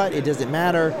 with what, it doesn't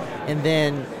matter. And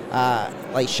then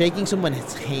like shaking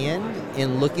someone's hand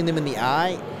and looking them in the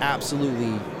eye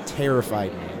absolutely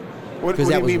terrified me. What do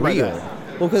you mean by that?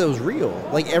 Well, because it was real.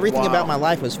 Like, everything about my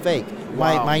life was fake.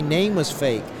 My name was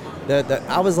fake.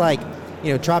 I was like,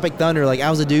 Tropic Thunder. Like, I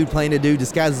was a dude playing a dude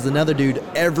disguised as another dude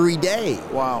every day.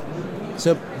 Wow.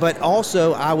 So, but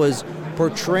also I was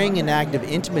portraying an act of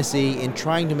intimacy and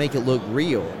trying to make it look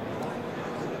real.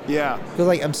 Yeah. Because,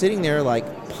 like, I'm sitting there,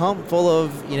 like, pumped full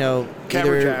of,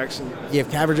 Caverjacks. You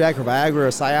have Caverjack or Viagra or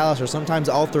Cialis or sometimes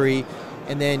all three,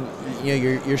 and then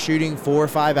you're shooting 4 or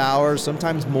 5 hours,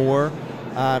 sometimes more,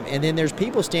 and then there's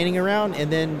people standing around,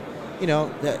 and then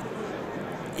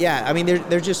I mean,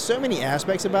 there's just so many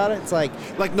aspects about it. It's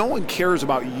like no one cares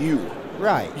about you.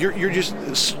 Right. You're just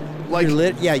like you're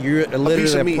literally a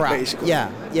piece of meat, prop. basically.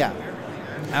 Yeah,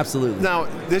 absolutely. Now,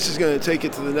 this is going to take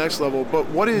it to the next level, but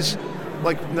what is,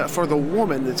 like, for the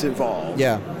woman that's involved?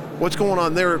 Yeah. What's going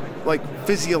on there, like,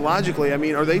 physiologically? I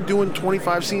mean, are they doing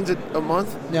 25 scenes a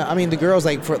month? No, I mean, the girls,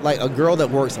 like, for like a girl that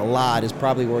works a lot is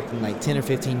probably working like 10 or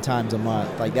 15 times a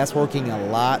month. Like, that's working a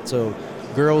lot. So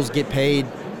girls get paid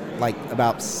like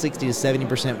about 60 to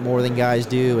 70% more than guys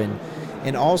do,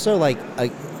 and also like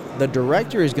the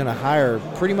director is going to hire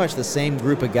pretty much the same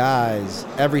group of guys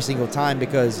every single time,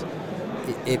 because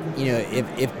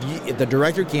if the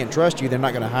director can't trust you, they're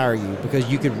not going to hire you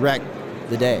because you could wreck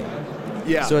the day.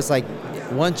 Yeah. So it's like,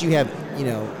 once you have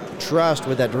trust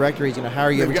with that director, he's going to hire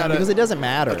you every time, because it doesn't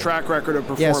matter. A track record of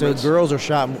Yeah. performance. So girls are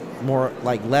shot more,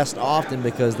 like, less often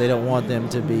because they don't want them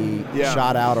to be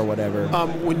shot out or whatever.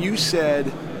 When you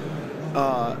said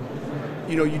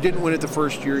you didn't win it the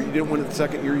first year, you didn't win it the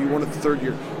second year, you won it the third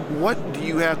year. What do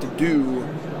you have to do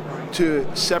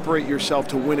to separate yourself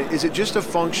to win it? Is it just a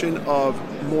function of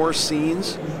more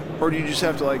scenes, or do you just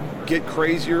have to like get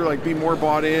crazier, like be more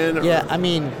bought in? Or? Yeah, I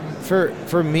mean,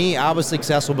 for me, I was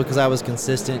successful because I was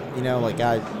consistent.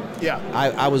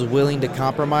 I was willing to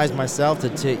compromise myself to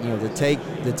take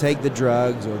the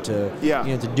drugs or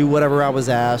to do whatever I was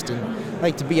asked. And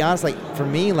like, to be honest, like for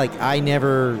me, like I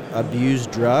never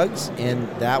abused drugs, and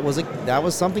that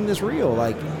was something that's real.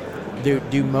 Like,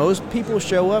 do most people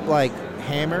show up like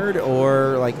hammered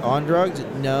or like on drugs?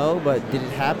 No, but did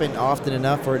it happen often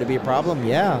enough for it to be a problem?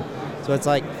 Yeah. So it's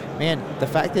like, man, the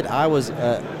fact that I was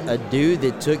a dude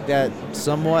that took that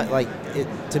somewhat like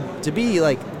to be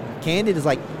like candid is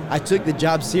like, I took the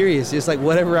job serious. It's like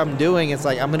whatever I'm doing, it's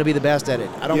like I'm going to be the best at it.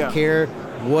 I don't care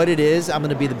what it is. I'm going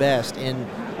to be the best, and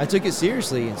I took it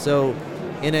seriously. And so,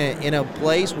 in a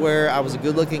place where I was a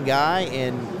good-looking guy,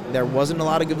 and there wasn't a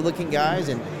lot of good-looking guys,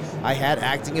 and I had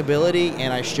acting ability,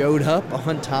 and I showed up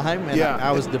on time, and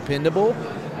I was dependable.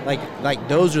 Like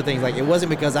those are things. Like, it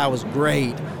wasn't because I was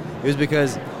great. It was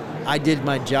because I did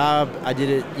my job. I did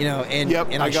it,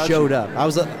 and I showed up. I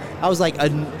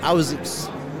was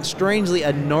strangely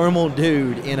a normal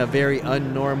dude in a very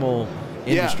unnormal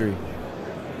industry.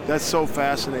 Yeah. That's so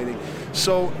fascinating.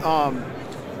 So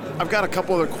I've got a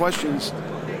couple other questions,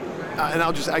 and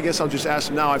I guess I'll just ask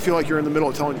them now. I feel like you're in the middle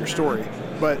of telling your story,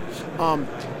 but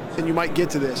and you might get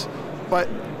to this. But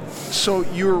so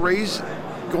you were raised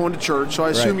going to church, so I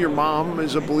assume your mom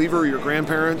is a believer, or your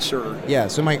grandparents, or? Yeah,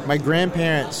 so my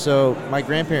grandparents,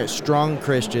 strong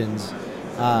Christians.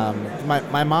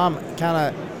 My mom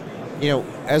kind of,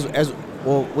 as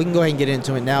well, we can go ahead and get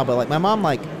into it now, but like my mom,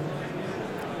 like,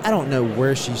 I don't know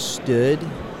where she stood,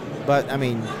 but I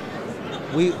mean,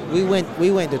 we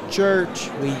went to church.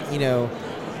 We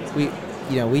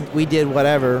did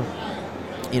whatever.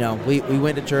 We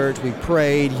went to church. We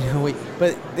prayed.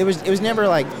 But it was never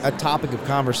like a topic of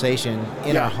conversation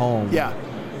in our home. Yeah.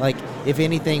 Like, if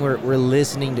anything, we're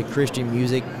listening to Christian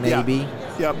music, maybe.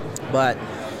 Yep. But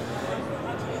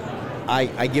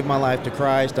I give my life to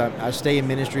Christ. I stay in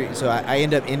ministry. So I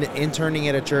end up interning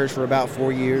at a church for about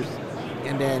 4 years.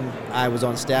 And then I was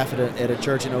on staff at a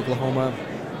church in Oklahoma.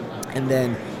 And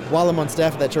then while I'm on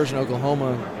staff at that church in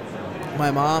Oklahoma,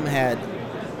 my mom had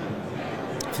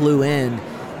flew in,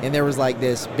 and there was like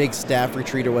this big staff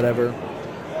retreat or whatever.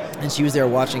 And she was there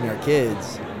watching our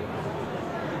kids.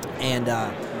 And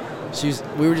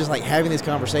we were just like having this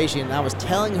conversation, and I was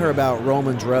telling her about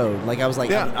Romans Road. Like, I was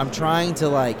like, I'm trying to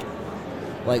like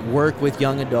work with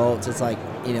young adults. It's like,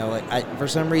 for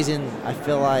some reason I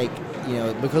feel like,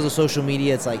 because of social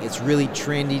media, it's like it's really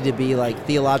trendy to be like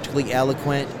theologically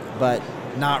eloquent, but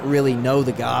not really know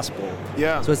the gospel.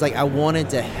 Yeah. So it's like I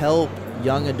wanted to help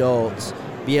young adults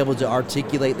be able to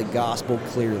articulate the gospel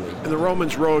clearly. And the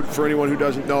Romans Road, for anyone who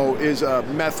doesn't know, is a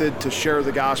method to share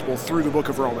the gospel through the book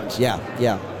of Romans. Yeah.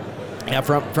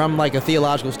 From like a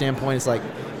theological standpoint, it's like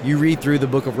you read through the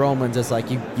book of Romans, it's like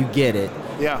you get it.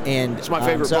 Yeah. And it's my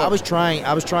favorite so book.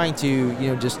 I was trying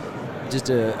to, just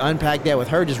to unpack that with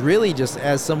her, just really just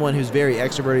as someone who's very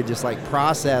extroverted, just like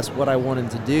process what I wanted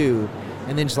to do.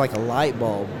 And then just like a light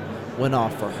bulb went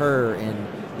off for her.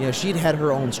 And, she'd had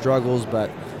her own struggles, but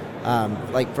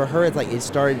like for her, it's like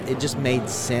it just made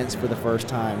sense for the first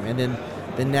time. And then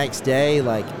the next day,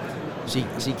 like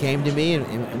she came to me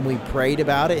and we prayed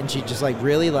about it, and she just like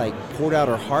really like poured out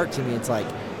her heart to me. It's like,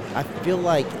 I feel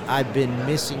like I've been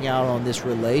missing out on this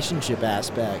relationship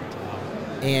aspect.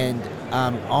 And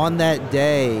on that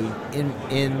day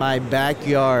in my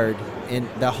backyard, and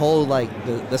the whole like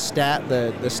the staff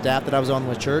that I was on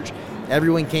with church,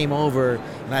 everyone came over,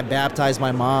 and I baptized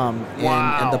my mom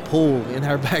in the pool in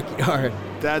her backyard.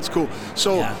 That's cool.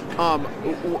 So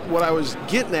what I was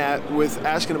getting at with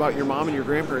asking about your mom and your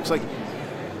grandparents, like,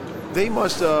 they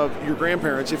must have, your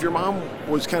grandparents, if your mom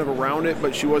was kind of around it,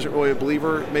 but she wasn't really a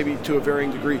believer, maybe to a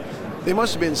varying degree, they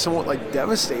must have been somewhat like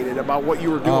devastated about what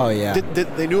you were doing. Oh, yeah.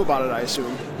 They knew about it, I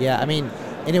assume. Yeah, I mean,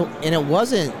 and it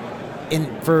wasn't,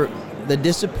 for the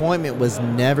disappointment was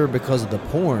never because of the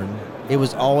porn. It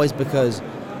was always because,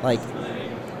 like,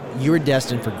 you were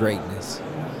destined for greatness.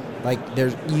 Like,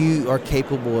 you are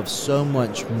capable of so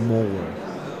much more.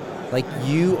 Like,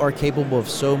 you are capable of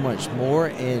so much more,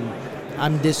 and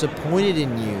I'm disappointed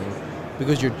in you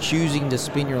because you're choosing to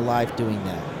spend your life doing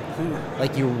that.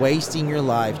 Like, you're wasting your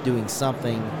life doing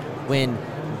something when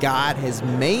God has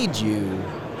made you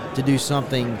to do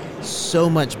something so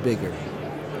much bigger.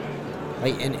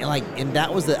 And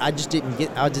that was I just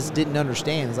didn't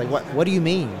understand. It's like, what do you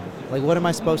mean? Like, what am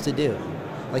I supposed to do?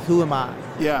 Like, who am I?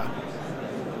 Yeah.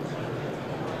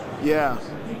 Yeah.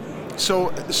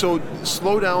 So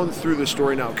slow down through the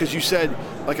story now, because you said,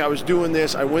 like, I was doing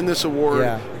this, I win this award,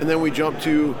 and then we jump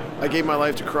to, I gave my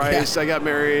life to Christ, I got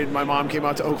married, my mom came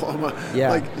out to Oklahoma.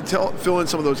 Like, fill in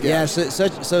some of those gaps.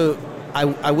 So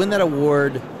I win that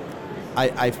award.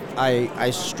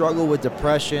 I struggle with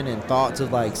depression and thoughts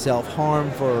of like self-harm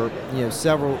for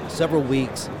several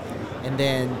weeks, and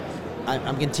then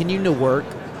I'm continuing to work.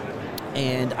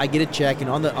 And I get a check, and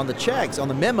on the checks, on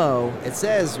the memo, it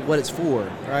says what it's for,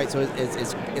 right? So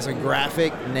it's a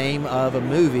graphic name of a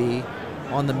movie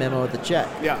on the memo of the check.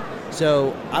 Yeah.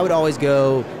 So I would always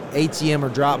go ATM or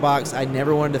Dropbox. I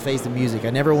never wanted to face the music.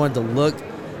 I never wanted to look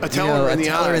a teller in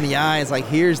the eye. It's like,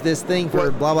 here's this thing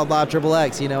for blah blah blah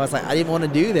XXX. It's like I didn't want to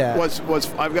do that.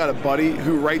 I've got a buddy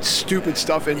who writes stupid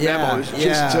stuff in memos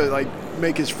just to like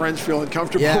make his friends feel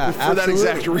uncomfortable for that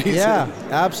exact reason. Yeah,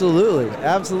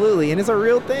 absolutely, and it's a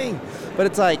real thing. But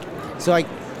it's like,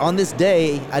 on this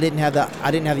day, I didn't have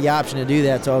the option to do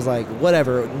that. So I was like,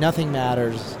 whatever, nothing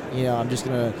matters. I'm just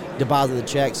gonna deposit the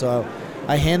check. So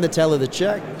I hand the teller the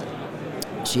check.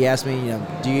 She asked me,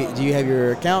 do you have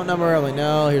your account number? I'm like,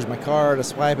 no. Here's my card. I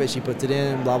swipe it. She puts it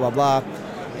in. Blah blah blah.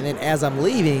 And then as I'm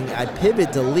leaving, I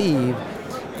pivot to leave,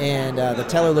 and the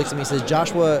teller looks at me and says,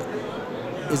 Joshua,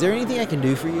 is there anything I can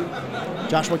do for you?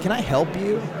 Joshua, can I help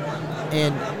you?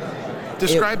 And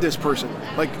describe this person.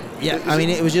 Like,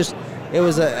 it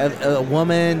was a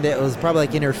woman that was probably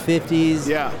like in her 50s.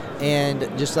 Yeah. And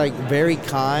just like very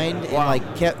kind and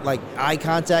like kept like eye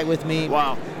contact with me.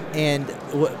 Wow. And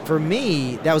for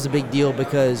me, that was a big deal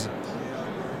because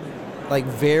like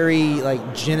very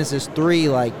like Genesis 3,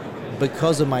 like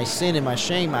because of my sin and my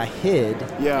shame, I hid,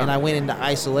 and I went into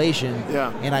isolation,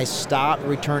 and I stopped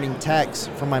returning texts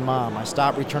from my mom. I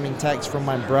stopped returning texts from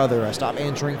my brother. I stopped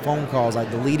answering phone calls. I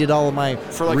deleted all of my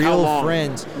real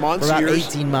friends Months, for about years?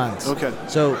 18 months. Okay.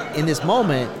 So in this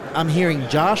moment, I'm hearing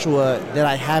Joshua that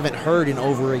I haven't heard in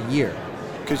over a year.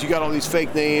 Because you got all these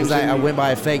fake names. I went by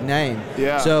a fake name.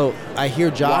 Yeah. So I hear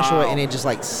Joshua, and it just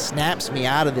like snaps me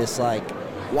out of this like,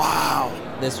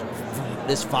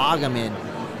 this fog I'm in.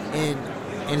 And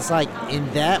it's like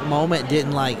in that moment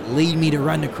didn't like lead me to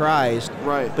run to Christ,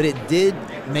 right? But it did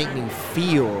make me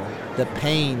feel the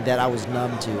pain that I was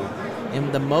numb to,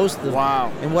 and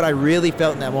and what I really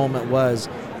felt in that moment was,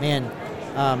 man,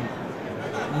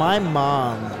 my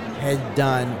mom had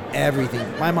done everything.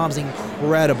 My mom's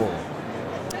incredible,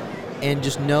 and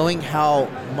just knowing how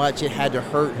much it had to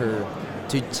hurt her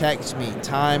to text me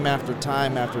time after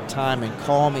time after time and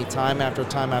call me time after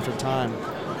time after time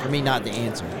for me not to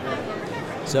answer.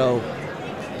 So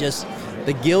just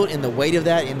the guilt and the weight of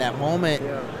that in that moment,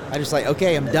 I just like,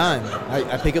 okay, I'm done.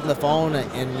 I pick up the phone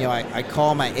and I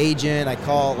call my agent, I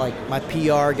call like my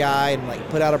PR guy and like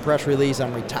put out a press release.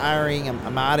 I'm retiring.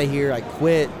 I'm out of here. I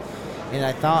quit. And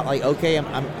I thought like, okay,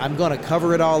 I'm going to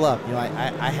cover it all up.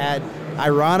 I had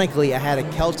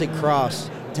a Celtic cross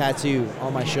tattoo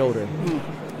on my shoulder.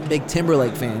 Big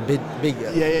Timberlake fan, big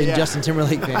Justin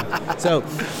Timberlake fan. So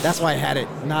that's why I had it.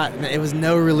 It was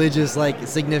no religious like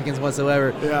significance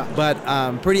whatsoever. Yeah.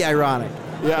 But pretty ironic.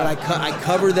 Yeah. But I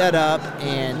cover that up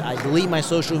and I delete my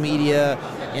social media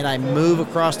and I move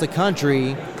across the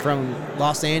country from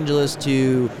Los Angeles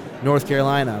to North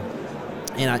Carolina.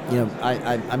 And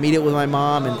I meet it with my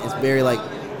mom, and it's very like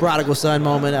prodigal son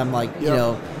moment. I'm like,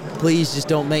 please just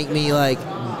don't make me like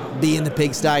be in the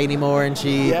pigsty anymore. And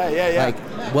she like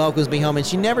welcomes me home, and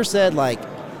she never said like,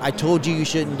 I told you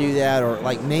shouldn't do that, or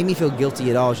like made me feel guilty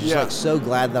at all. She's like so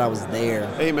glad that I was there.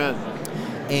 Amen.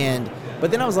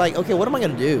 But then I was like, okay, what am I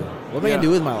gonna do? What am I gonna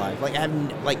do with my life?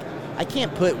 Like I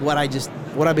can't put what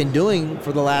I've been doing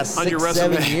for the last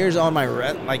 6-7 years on my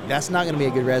like that's not gonna be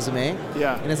a good resume.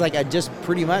 Yeah. And it's like I just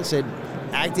pretty much said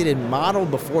acted and modeled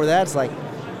before that. It's like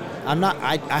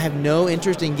I have no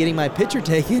interest in getting my picture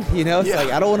taken, It's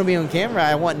like I don't want to be on camera.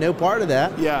 I want no part of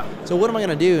that. Yeah. So what am I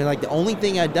going to do? And like the only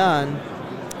thing I'd done,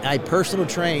 I personal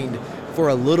trained for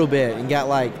a little bit and got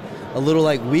like a little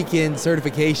like weekend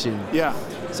certification. Yeah.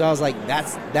 So I was like,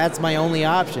 that's my only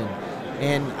option.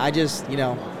 And I just,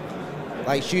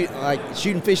 like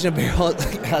shooting fish in a barrel.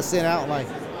 I sent out like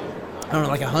I don't know,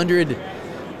 like 100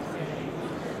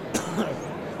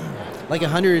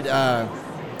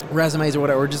 resumes or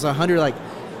whatever, or just 100 like,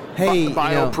 hey,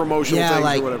 promotional things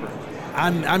like, or whatever.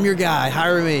 I'm your guy,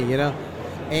 hire me,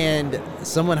 And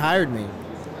someone hired me,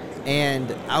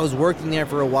 and I was working there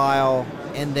for a while,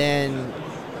 and then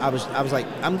I was like,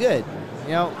 I'm good,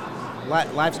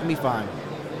 life's gonna be fine.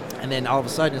 And then all of a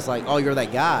sudden it's like, oh, you're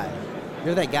that guy.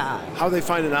 How are they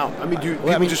finding out? I mean, do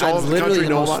people just all over the country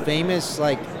know about it? I was literally the most famous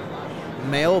like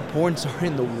male porn star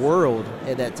in the world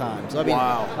at that time. So I mean,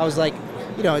 I was like,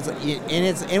 you know,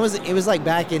 it was like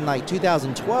back in like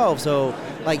 2012, so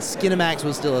like Skinamax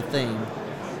was still a thing.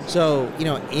 So, you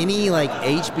know, any like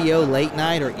HBO late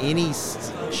night or any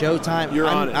Showtime,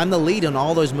 I'm the lead on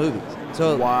all those movies.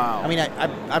 So, wow. I mean,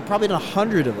 I've probably done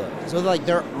 100 of those. So, like,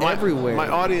 they're everywhere. My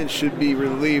audience should be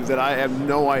relieved that I have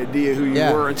no idea who you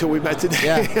were until we met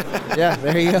today. Yeah,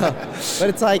 there you go. But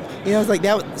it's like, you know, it's like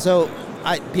that. So,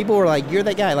 people were like, you're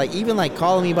that guy. Like, even like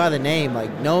calling me by the name,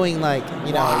 like knowing, like,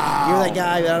 you know, like, you're that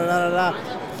guy, da da da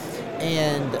da.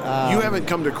 And you haven't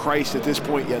come to Christ at this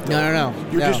point yet, though. No.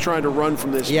 You're just trying to run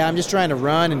from this. Yeah, I'm just trying to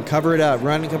run and cover it up,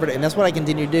 and that's what I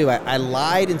continue to do. I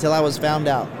lied until I was found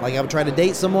out. Like, I would try to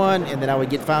date someone, and then I would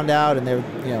get found out, and they would,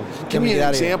 you know, give me an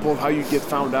example of how you get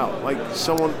found out. Like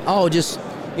someone. Oh, just,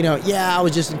 you know, I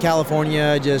was just in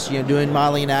California, just, you know, doing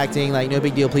modeling and acting. Like, no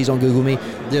big deal. Please don't Google me.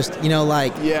 Just, you know,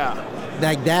 like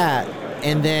like that,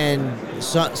 and then.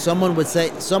 Someone would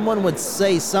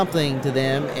say something to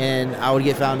them, and I would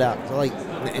get found out. So like,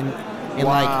 and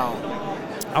like,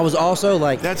 I was also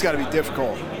like, that's got to be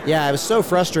difficult. Yeah, it was so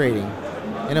frustrating,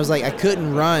 and it was like I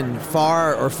couldn't run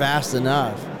far or fast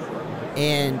enough,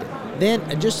 and then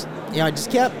I just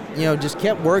kept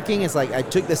working. It's like I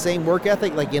took the same work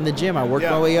ethic, like in the gym. I worked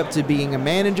my way up to being a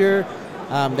manager.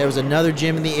 There was another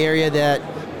gym in the area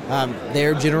that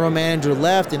their general manager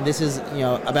left, and this is, you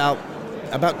know,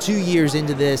 about 2 years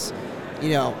into this, you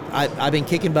know, I've been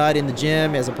kicking butt in the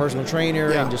gym as a personal trainer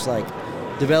and just like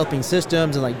developing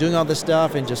systems and like doing all this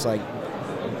stuff and just like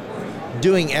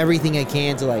doing everything I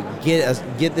can to like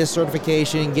get this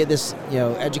certification, get this, you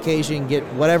know, education, get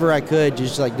whatever I could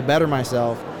just like to better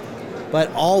myself,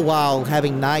 but all while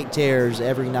having night terrors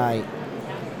every night,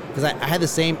 because I had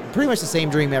pretty much the same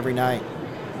dream every night.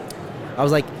 I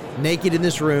was like naked in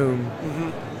this room,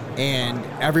 and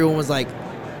everyone was like,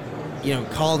 you know,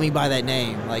 called me by that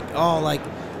name, like, oh, like,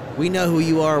 we know who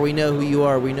you are, we know who you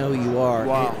are, we know who you are.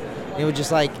 Wow. It was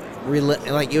just like,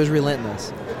 it was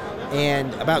relentless.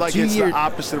 And about like 2 years, it's the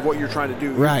opposite of what you're trying to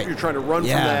do. Right. You're trying to run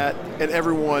from that, and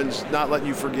everyone's not letting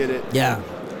you forget it. Yeah.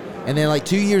 And then like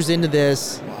 2 years into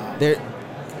this,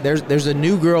 there's a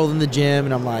new girl in the gym,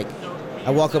 and I'm like, I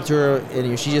walk up to her,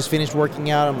 and she just finished working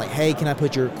out. I'm like, hey, can I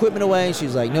put your equipment away?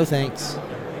 She's like, no thanks.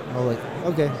 I was like,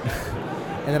 okay.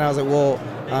 And then I was like, well,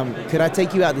 could I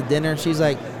take you out to dinner? She's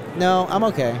like, no, I'm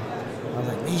okay. I was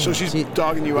like, man. So she's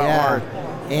dogging you out hard.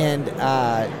 And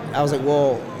I was like,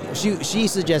 well, she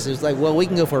suggested, it's like, well, we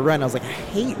can go for a run. I was like, I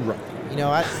hate running. You know,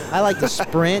 I like to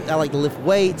sprint. I like to lift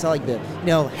weights. I like to, you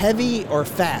know, heavy or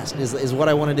fast is what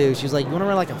I want to do. She's like, you want to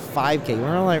run like a 5K? You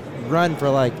want to like run for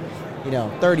like, you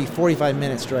know, 30, 45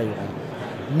 minutes straight?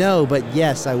 Like, no, but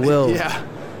yes, I will. Yeah.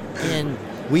 And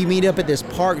we meet up at this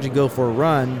park to go for a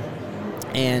run,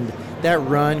 and that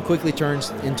run quickly turns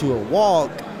into a walk,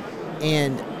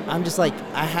 and I'm just like,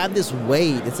 I have this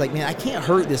weight. It's like, man, I can't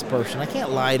hurt this person. I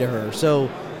can't lie to her. So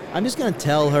I'm just going to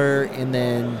tell her, and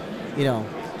then, you know,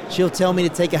 she'll tell me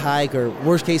to take a hike, or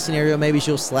worst case scenario, maybe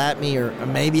she'll slap me, or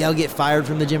maybe I'll get fired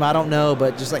from the gym. I don't know,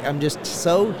 but just like, I'm just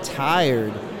so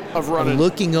tired of running,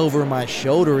 looking over my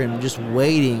shoulder and just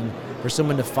waiting for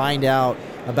someone to find out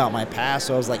about my past.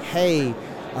 So I was like, hey,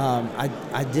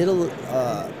 I did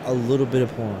a little bit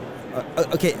of porn.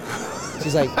 Okay.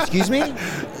 She's like, excuse me,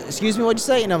 what'd you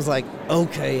say? And I was like,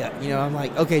 okay, you know, I'm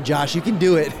like, okay, Josh, you can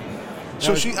do it.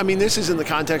 So this is in the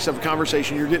context of a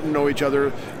conversation. You're getting to know each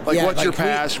other. Like, what's like your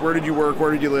past? Where did you work?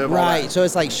 Where did you live? Right. So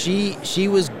it's like she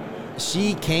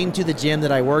came to the gym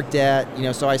that I worked at, you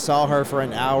know, so I saw her for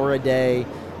an hour a day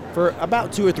for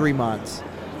about 2 or 3 months.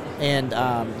 And,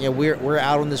 you know, we're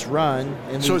out on this run.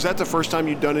 And so is that the first time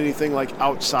you'd done anything like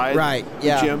outside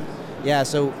the gym? Yeah.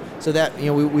 So that, you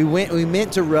know, we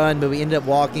meant to run, but we ended up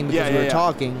walking because we were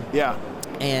talking. Yeah.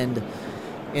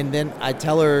 And then I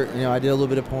tell her, you know, I did a little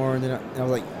bit of porn, and I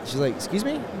was like, she's like, excuse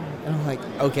me? And I'm like,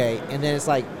 okay. And then it's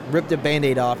like, ripped a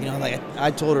Band-Aid off, you know, like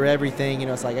I told her everything, you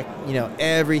know, it's like, you know,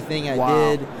 everything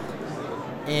I did.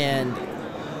 And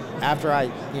after I,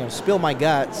 you know, spill my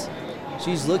guts,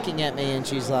 she's looking at me and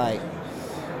she's like,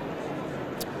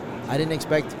 I didn't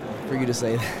expect for you to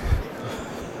say that.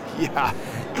 Yeah.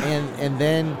 And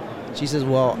then she says,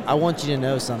 well, I want you to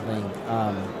know something.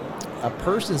 A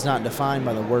person's not defined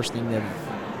by the worst thing they've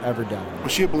ever done.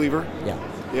 Was she a believer? Yeah.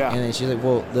 Yeah. And then she's like,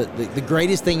 well, the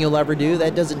greatest thing you'll ever do,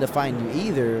 that doesn't define you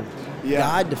either. Yeah.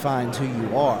 God defines who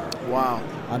you are. Wow.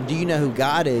 Do you know who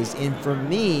God is? And for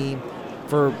me,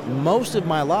 for most of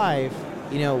my life,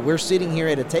 you know, we're sitting here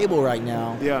at a table right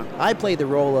now. Yeah. I play the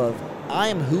role of, I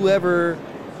am whoever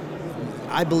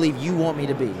I believe you want me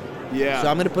to be. Yeah. So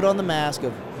I'm going to put on the mask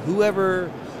of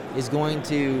whoever is going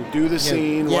to do the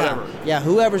scene, whatever. Yeah,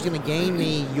 whoever's going to gain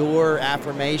me your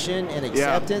affirmation and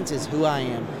acceptance is who I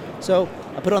am. So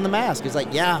I put on the mask. It's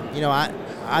like,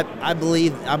 I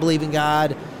believe in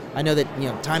God. I know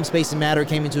that time, space, and matter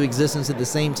came into existence at the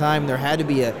same time. There had to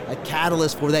be a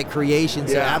catalyst for that creation.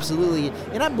 So absolutely,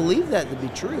 and I believe that to be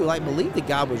true. I believe that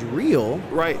God was real.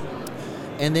 Right.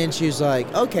 And then she was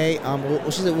like, okay.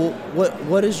 She said, well,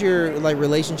 what is your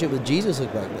relationship with Jesus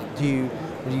look like? Are you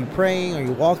praying? Are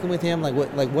you walking with Him?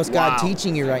 What's God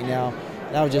teaching you right now?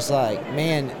 And I was just like,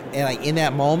 man. And in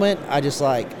that moment, I just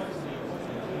I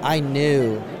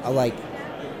knew. I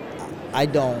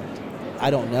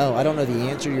don't know. I don't know the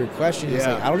answer to your question. It's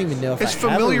I don't even know if it's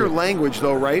familiar language,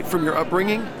 though, right? From your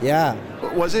upbringing. Yeah.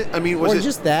 Was it? I mean, was it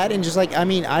just that? And just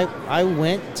I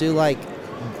went to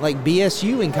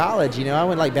BSU in college. I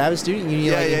went Baptist Student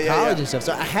Union in college and stuff.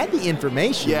 So I had the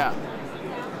information. Yeah.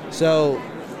 So,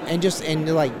 and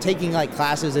taking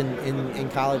classes in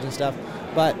college and stuff,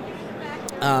 but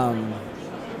I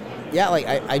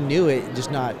knew it,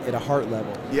 just not at a heart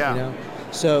level. Yeah.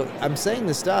 So I'm saying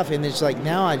this stuff, and it's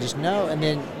now I just know. And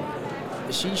then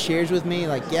she shares with me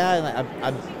I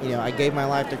gave my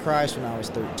life to Christ when I was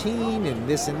 13, and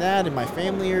this and that, and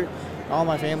all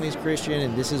my family is Christian,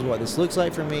 and this is what this looks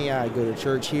like for me. I go to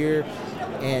church here,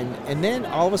 and then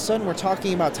all of a sudden we're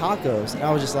talking about tacos, and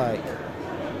I was just like,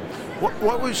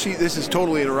 what was she? This is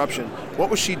totally interruption. What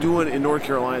was she doing in North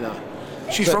Carolina?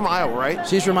 She's from Iowa, right?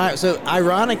 She's from Iowa. So,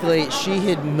 ironically, she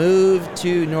had moved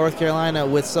to North Carolina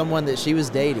with someone that she was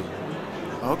dating.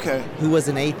 Okay. Who was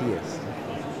an atheist.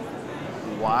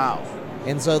 Wow.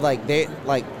 And so,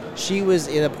 she was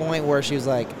at a point where she was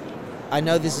like, I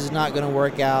know this is not going to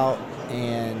work out,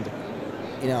 and,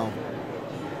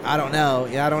 I don't know.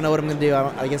 I don't know what I'm going to do.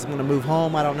 I guess I'm going to move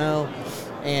home. I don't know.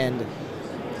 And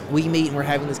we meet, and we're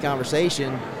having this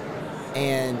conversation,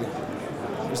 and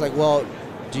it was like, well,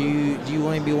 do you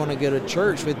want to go to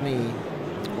church with me?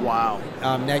 Wow.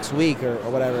 Next week or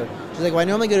whatever. She's like, well, I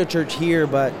normally go to church here,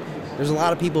 but there's a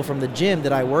lot of people from the gym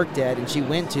that I worked at and she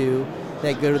went to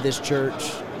that go to this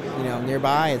church,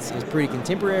 nearby. It's pretty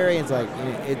contemporary. It's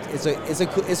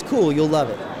it's cool. You'll love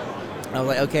it. And I was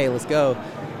like, okay, let's go.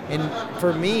 And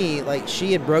for me,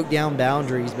 she had broke down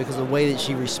boundaries because of the way that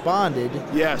she responded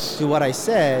to what I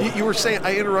said. You were saying,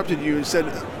 I interrupted you and said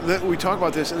that we talk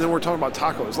about this, and then we're talking about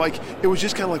tacos. It was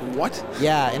just kind of what?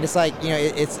 Yeah, and it's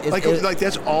it's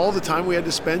that's all the time we had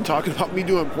to spend talking about me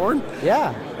doing porn?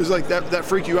 Yeah. It was that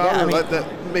freaked you out, that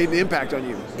made an impact on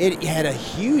you? It had a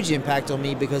huge impact on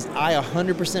me because I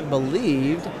 100%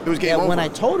 believed it was game over. When I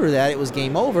told her that, it was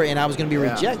game over and I was going to be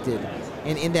rejected.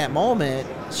 And in that moment,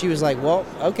 she was like, well,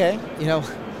 okay,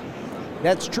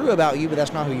 that's true about you, but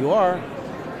that's not who you are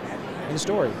in the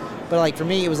story. But for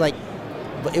me, it was like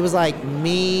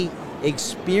me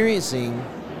experiencing,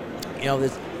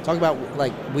 this, talk about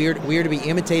we're to be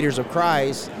imitators of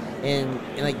Christ and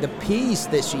the peace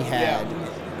that she had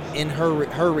in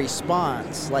her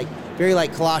response, very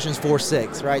Colossians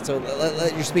 4:6, right? So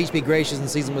let your speech be gracious and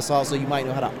seasoned with salt so you might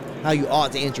know how you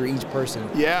ought to answer each person.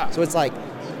 Yeah. So it's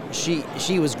she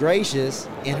was gracious,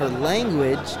 and her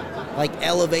language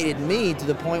elevated me to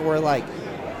the point where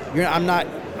I'm not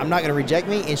going to reject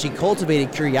me, and she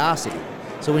cultivated curiosity.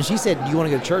 So when she said, do you want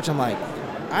to go to church? I'm like,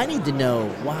 I need to know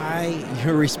why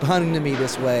you're responding to me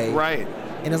this way. Right.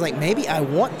 And I was like, maybe I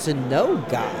want to know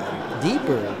God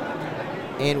deeper.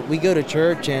 And we go to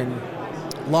church, and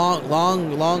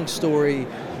long story,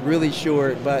 really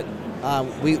short, but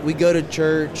we go to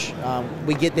church,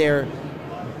 we get there,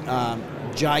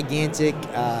 gigantic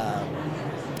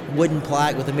wooden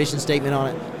plaque with a mission statement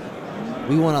on it.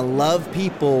 We want to love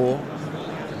people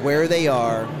where they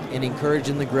are and encourage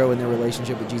them to grow in their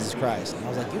relationship with Jesus Christ. And I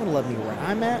was like, you want to love me where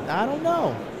I'm at? I don't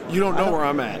know. You don't know where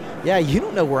I'm at. Yeah, you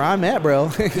don't know where I'm at,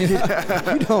 bro. You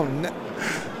don't know.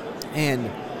 And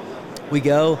we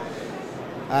go.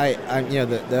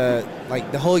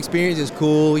 The whole experience is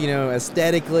cool,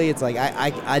 aesthetically. It's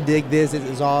I dig this. It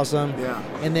is awesome. Yeah.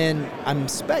 And then I'm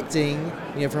expecting,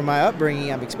 from my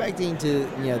upbringing, I'm expecting to,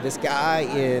 this guy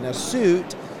in a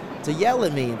suit to yell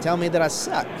at me and tell me that I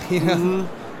suck, Mm-hmm.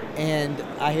 And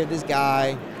I hear this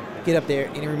guy get up there,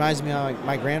 and he reminds me of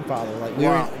my grandfather.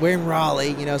 We're in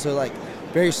Raleigh, so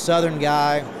very Southern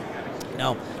guy,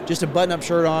 just a button-up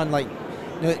shirt on,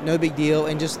 no big deal,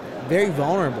 and just very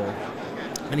vulnerable.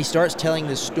 And he starts telling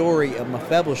the story of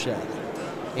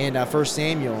Mephibosheth in 1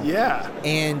 Samuel. Yeah.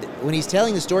 And when he's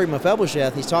telling the story of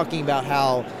Mephibosheth, he's talking about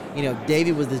how,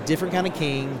 David was this different kind of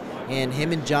king, and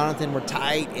him and Jonathan were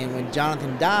tight. And when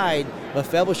Jonathan died,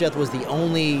 Mephibosheth was the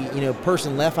only,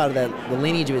 person left out of the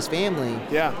lineage of his family.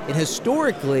 Yeah. And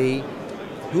historically,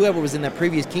 whoever was in that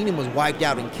previous kingdom was wiped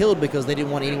out and killed because they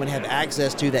didn't want anyone to have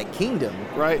access to that kingdom.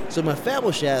 Right. So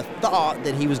Mephibosheth thought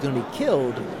that he was going to be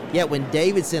killed, yet when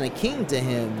David sent a king to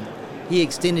him, he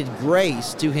extended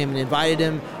grace to him and invited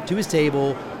him to his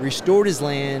table, restored his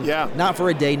land, not for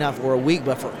a day, not for a week,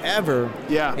 but forever.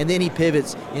 Yeah. And then he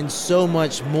pivots, and so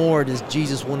much more does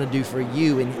Jesus want to do for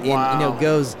you. And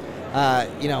goes,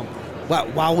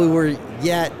 while we were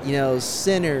yet,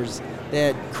 sinners,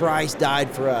 that Christ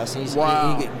died for us. And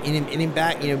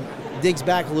he digs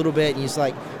back a little bit, and he's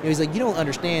like, you don't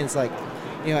understand. It's like,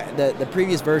 the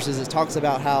previous verses, it talks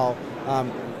about how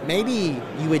maybe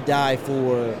you would die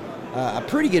for a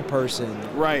pretty good person,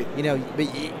 right? Or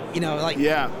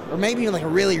maybe you're like a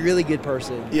really, really good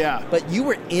person, But you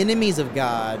were enemies of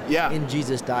God, and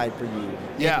Jesus died for you,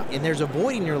 And there's a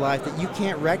void in your life that you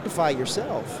can't rectify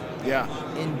yourself,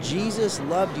 And Jesus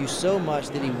loved you so much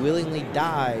that He willingly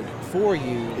died for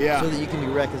you, so that you can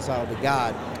be reconciled to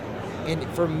God. And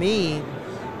for me,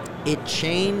 it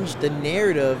changed the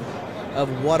narrative of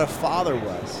what a father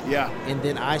was, And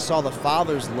then I saw the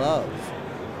Father's love.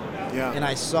 And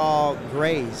I saw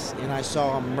grace, and I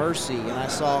saw mercy, and I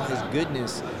saw His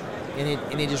goodness, and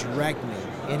it just wrecked me.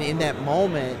 And in that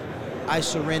moment, I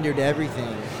surrendered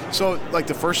everything. So, like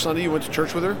the first Sunday you went to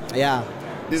church with her? Yeah.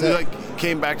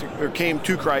 Came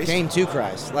to Christ? Came to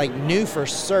Christ. Like, knew for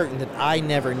certain that I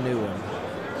never knew Him.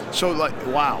 So, like,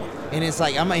 wow. And it's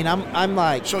like, I'm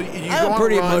like, so I'm a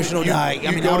pretty emotional guy.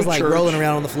 I was like church. Rolling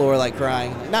around on the floor, like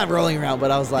crying. Not rolling around,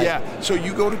 but I was like. Yeah. So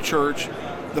you go to church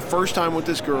the first time with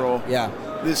this girl.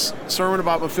 This sermon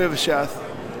about Mephibosheth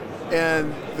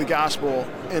and the gospel,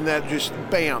 and that just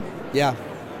bam. Yeah.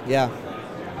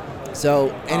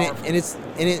 So,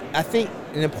 I think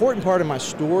an important part of my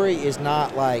story is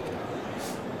not like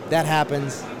that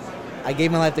happens, I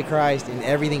gave my life to Christ and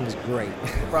everything was great.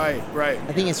 Right.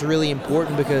 I think it's really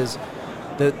important because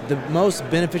the most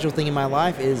beneficial thing in my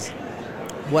life is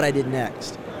what I did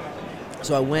next.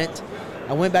 So I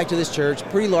went back to this church,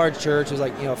 pretty large church. It was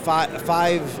like,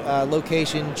 five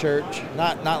location church,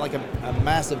 not like a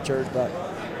massive church, but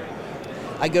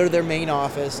I go to their main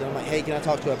office and I'm like, hey, can I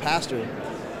talk to a pastor?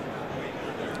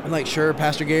 I'm like, sure,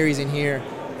 Pastor Gary's in here.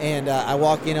 And I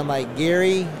walk in, I'm like,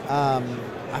 Gary,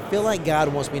 I feel like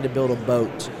God wants me to build a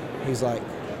boat. He's like,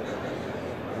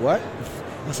 what?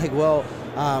 I was like, well,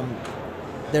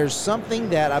 there's something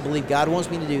that I believe God wants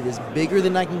me to do that's bigger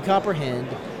than I can comprehend.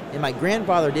 And my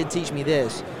grandfather did teach me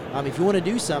this. If you want to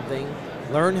do something,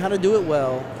 learn how to do it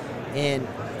well and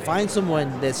find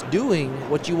someone that's doing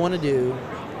what you want to do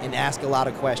and ask a lot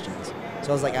of questions. So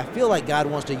I was like, I feel like God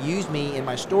wants to use me in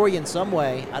my story in some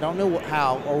way. I don't know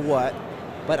how or what,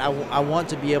 but I want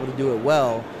to be able to do it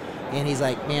well. And he's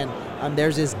like, man,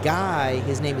 there's this guy,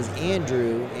 his name is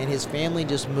Andrew, and his family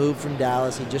just moved from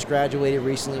Dallas. He just graduated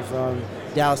recently from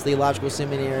Dallas Theological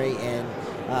Seminary, and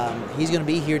he's going to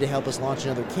be here to help us launch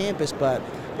another campus, but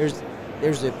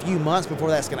there's a few months before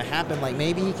that's going to happen. Like,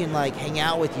 maybe he can, like, hang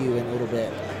out with you in a little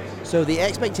bit. So the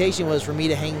expectation was for me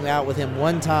to hang out with him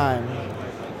one time,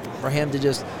 for him to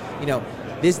just,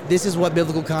 this is what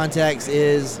biblical context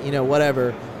is,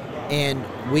 whatever. And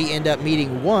we end up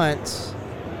meeting once,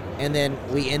 and then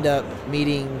we end up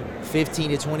meeting 15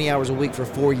 to 20 hours a week for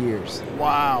 4 years.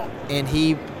 Wow. And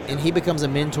he becomes a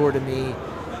mentor to me.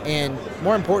 And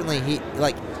more importantly,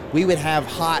 we would have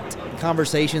hot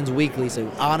conversations weekly,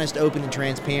 so honest, open, and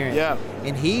transparent. Yeah.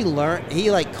 And he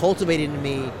cultivated in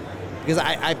me, because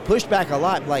I pushed back a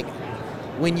lot. Like,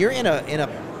 when you're in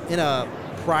a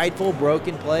prideful,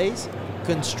 broken place,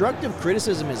 constructive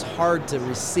criticism is hard to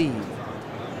receive.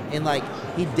 And like,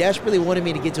 he desperately wanted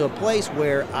me to get to a place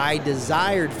where I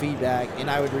desired feedback and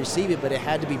I would receive it, but it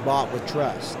had to be bought with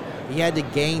trust. He had to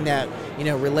gain that,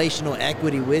 relational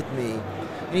equity with me.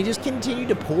 And he just continued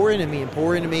to pour into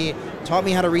me, taught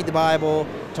me how to read the Bible,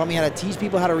 taught me how to teach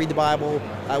people how to read the Bible.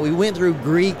 We went through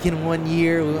Greek in 1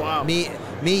 year. Wow.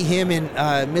 Me, him, and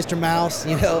Mr. Mouse,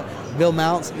 Bill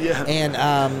Mounts. Yeah.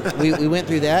 And we went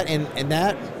through that, and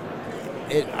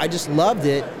I just loved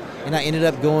it. And I ended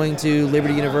up going to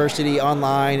Liberty University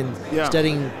online and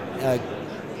studying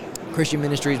Christian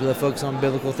ministries with a focus on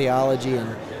biblical theology,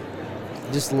 and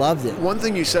just loved it. One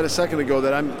thing you said a second ago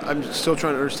that I'm still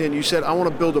trying to understand, you said, I want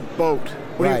to build a boat.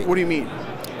 What do you mean?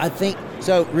 I think,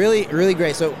 so really, really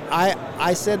great. So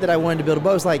I said that I wanted to build a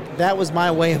boat. It's like, that was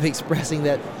my way of expressing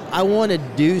that I want to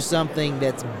do something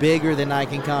that's bigger than I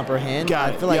can comprehend.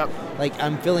 I feel like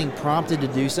I'm feeling prompted to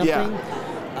do something.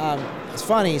 It's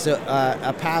funny. So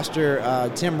a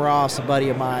pastor, Tim Ross, a buddy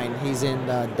of mine, he's in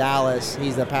Dallas.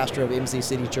 He's the pastor of MC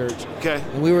City Church. Okay.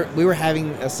 And we were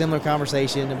having a similar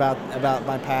conversation about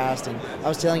my past, and I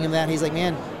was telling him that. He's like,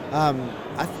 man,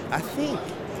 I think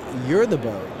you're the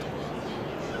boat.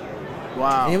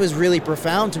 Wow. And it was really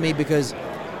profound to me because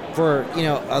for,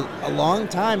 a long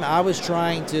time I was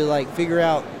trying to like figure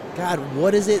out, God,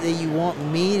 what is it that you want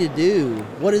me to do?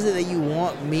 What is it that you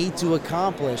want me to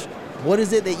accomplish? What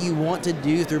is it that you want to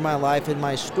do through my life and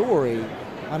my story?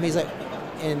 I mean, it's like,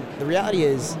 and the reality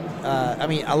is,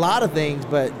 a lot of things,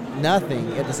 but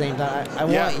nothing at the same time. I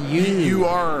want you. You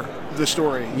are the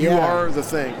story. You are the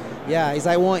thing. Yeah,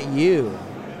 I want you.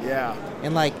 Yeah.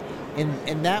 And like,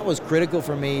 and that was critical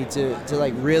for me to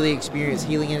like really experience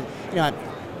healing. And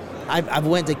I've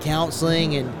went to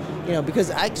counseling and because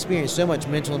I experienced so much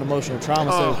mental and emotional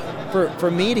trauma. So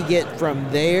for me to get from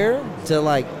there to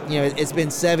like it's been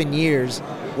 7 years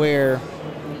where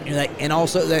and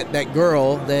also that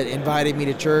girl that invited me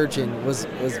to church and was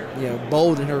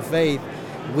bold in her faith.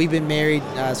 We've been married,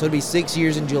 so it'll be 6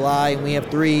 years in July, and we have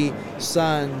 3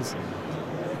 sons.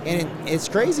 And it's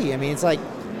crazy. I mean, it's like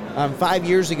 5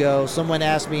 years ago, someone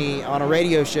asked me on a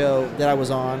radio show that I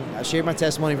was on. I shared my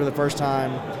testimony for the first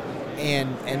time,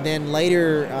 and then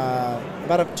later,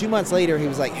 about 2 months later, he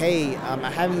was like, "Hey, I'm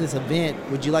having this event.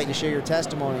 Would you like to share your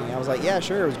testimony?" And I was like, "Yeah,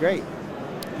 sure." It was great.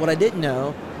 What I didn't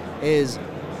know is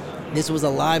this was a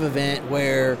live event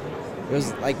where it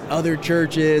was like other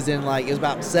churches and like it was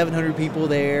about 700 people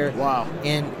there. Wow.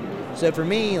 And so for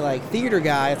me, like theater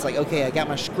guy, it's like, okay, I got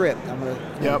my script. I'm going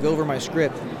to go over my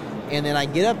script. And then I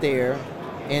get up there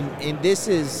and this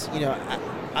is,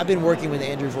 I've been working with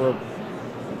Andrew for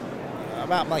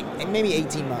about like maybe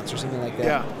 18 months or something like that.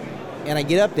 Yeah. And I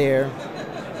get up there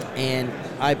and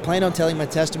I plan on telling my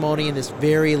testimony in this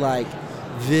very like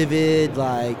vivid,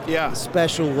 like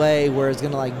special way where it's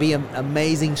gonna like be an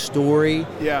amazing story.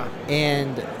 Yeah.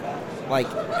 And like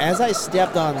as I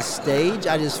stepped on stage,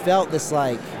 I just felt this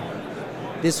like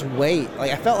this weight.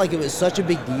 Like I felt like it was such a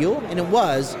big deal, and it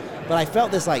was, but I felt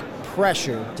this like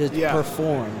pressure to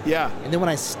perform. Yeah. And then when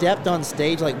I stepped on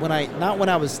stage, like when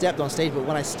I was stepped on stage, but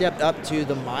when I stepped up to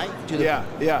the mic, to the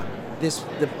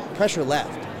the pressure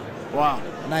left. Wow.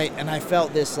 And I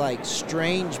felt this like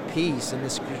strange peace and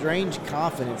this strange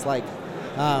confidence, like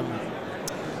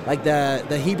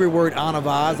the Hebrew word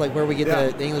anavaz, like where we get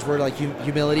the English word like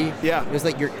humility. Yeah. It was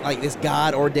like you're like this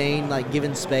God ordained like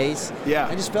given space. Yeah.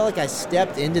 I just felt like I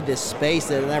stepped into this space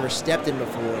that I never stepped in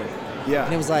before. Yeah.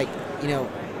 And it was like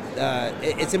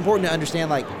it's important to understand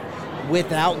like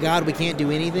without God we can't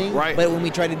do anything. Right. But when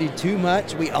we try to do too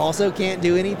much, we also can't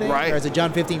do anything. Right. Or is it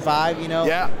John 15:5?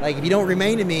 Yeah. Like if you don't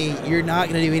remain in me, you're not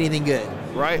going to do anything good.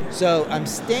 Right. So I'm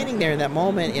standing there in that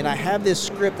moment, and I have this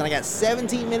script, and I got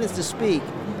 17 minutes to speak,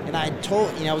 and I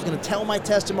was going to tell my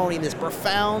testimony in this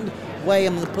profound way.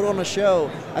 I'm going to put on a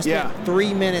show. I spent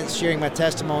 3 minutes sharing my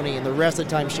testimony, and the rest of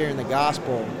the time sharing the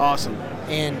gospel. Awesome.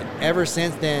 And ever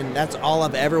since then, that's all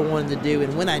I've ever wanted to do.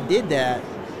 And when I did that,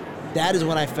 that is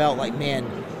when I felt like, man,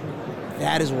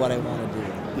 that is what I want to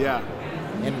do. Yeah.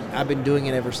 And I've been doing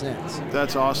it ever since.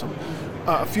 That's awesome.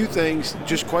 A few things,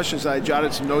 just questions that I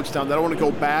jotted some notes down that I want to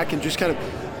go back and just kind of,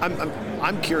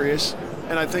 I'm curious,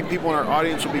 and I think people in our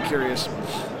audience will be curious.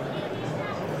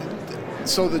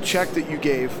 So the check that you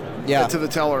gave to the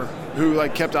teller, who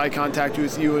like kept eye contact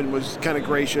with you and was kind of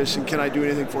gracious and can I do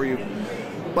anything for you?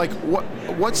 Like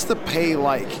what's the pay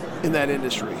like in that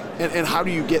industry, and how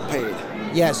do you get paid?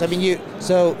 Yes, I mean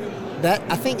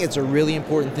I think it's a really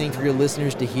important thing for your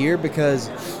listeners to hear, because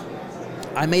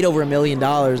I made over $1 million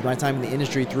my time in the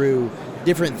industry through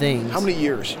different things. How many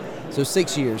years? So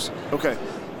 6 years. Okay.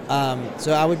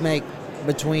 So I would make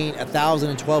between $1,000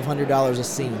 and $1,200 a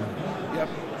scene. Yep.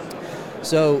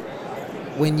 So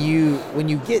when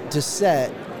you get to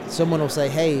set, someone will say,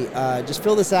 "Hey, just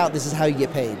fill this out. This is how you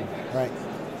get paid." Right.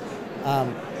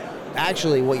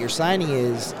 Actually, what you're signing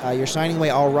is you're signing away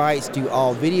all rights to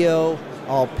all video,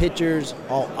 all pictures,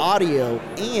 all audio,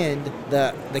 and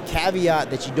the caveat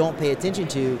that you don't pay attention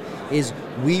to is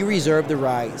we reserve the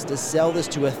rights to sell this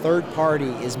to a third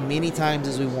party as many times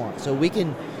as we want. So we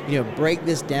can, break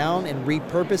this down and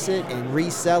repurpose it and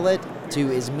resell it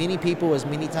to as many people as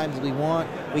many times as we want.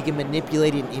 We can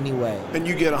manipulate it in any way. And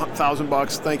you get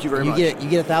 $1,000. Thank you very much. You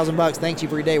get $1,000. Thanks you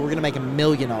for your day. We're going to make $1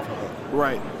 million off of it.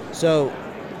 Right. So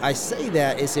I say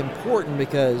that it's important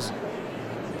because,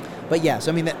 but yes,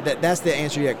 I mean, that's the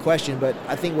answer to that question. But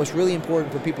I think what's really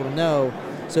important for people to know,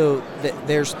 so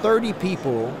there's 30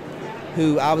 people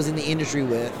who I was in the industry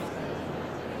with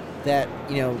that,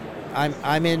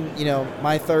 I'm in,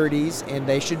 my 30s and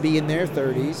they should be in their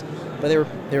 30s. But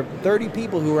there are 30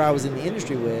 people who I was in the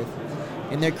industry with,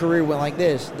 and their career went like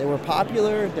this. They were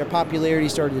popular. Their popularity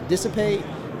started to dissipate.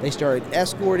 They started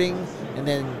escorting, and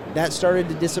then that started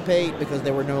to dissipate because they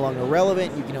were no longer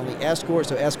relevant. You can only escort.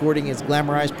 So escorting is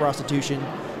glamorized prostitution.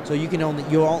 So you can only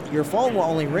your phone will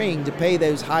only ring to pay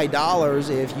those high dollars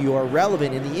if you are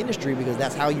relevant in the industry, because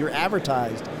that's how you're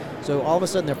advertised. So all of a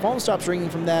sudden their phone stops ringing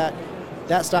from that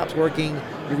stops working.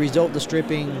 You result to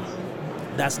stripping.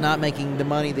 That's not making the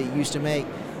money that you used to make.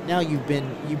 Now you've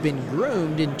been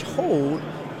groomed and told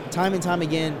time and time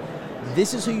again,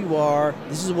 this is who you are,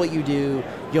 this is what you do.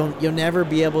 You'll never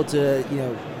be able to,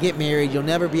 get married. You'll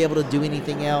never be able to do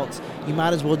anything else. You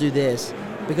might as well do this.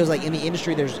 Because like in the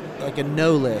industry, there's like a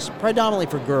no list, predominantly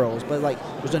for girls, but like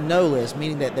there's a no list,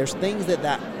 meaning that there's things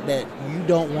that you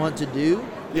don't want to do.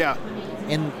 Yeah.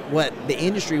 And what the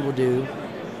industry will do,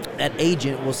 that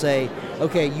agent will say,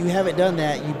 okay, you haven't done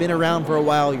that. You've been around for a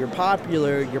while. You're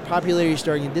popular. Your popularity is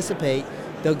starting to dissipate.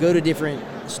 They'll go to different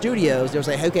studios. They'll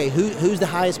say, okay, who's the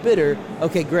highest bidder?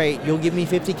 Okay, great. You'll give me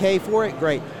 $50K for it?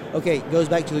 Great. Okay, goes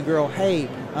back to the girl. Hey,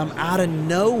 out of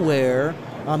nowhere,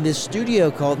 this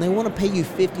studio called, and they want to pay you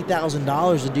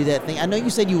 $50,000 to do that thing. I know you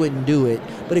said you wouldn't do it,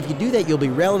 but if you do that, you'll be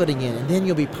relevant again, and then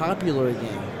you'll be popular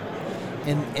again.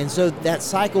 And so that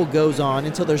cycle goes on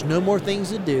until there's no more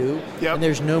things to do, and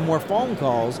there's no more phone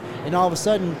calls, and all of a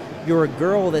sudden you're a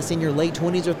girl that's in your late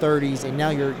 20s or 30s, and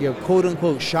now you're quote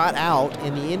unquote shot out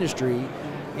in the industry,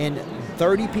 and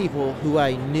 30 people who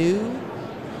I knew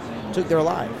took their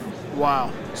life.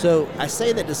 Wow. So I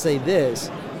say that to say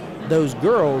this: those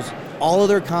girls, all of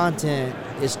their content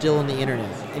is still on the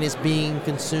internet, and it's being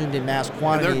consumed in mass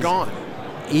quantities. And they're gone,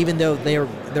 even though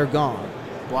they're gone.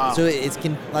 Wow. So it's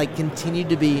continued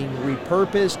to be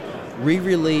repurposed,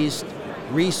 re-released,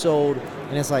 resold,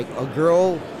 and it's like a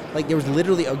girl, like there was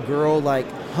literally a girl like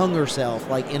hung herself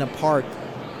like in a park,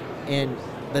 and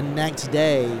the next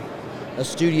day a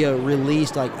studio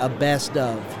released like a best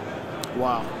of.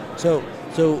 Wow. So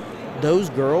those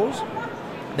girls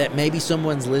that maybe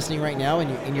someone's listening right now,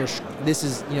 and you're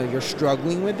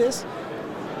struggling with this.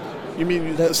 You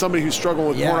mean somebody who's struggling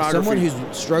with pornography? Someone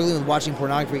who's struggling with watching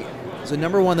pornography. So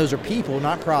number one, those are people,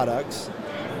 not products.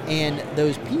 And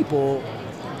those people,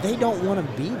 they don't want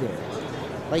to be there.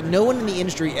 Like no one in the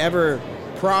industry ever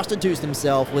prostitutes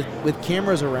themselves with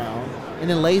cameras around and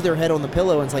then lays their head on the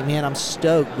pillow and it's like, man, I'm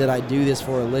stoked that I do this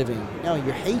for a living. No,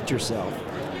 you hate yourself.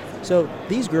 So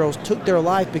these girls took their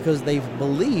life because they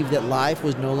believed that life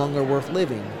was no longer worth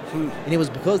living. And it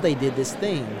was because they did this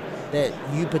thing that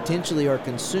you potentially are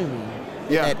consuming,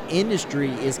 that industry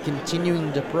is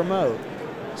continuing to promote.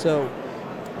 So,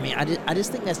 I mean, I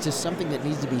just think that's just something that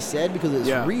needs to be said because it's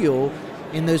real.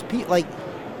 And those people,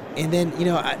 and then,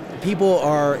 people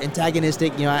are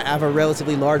antagonistic. I have a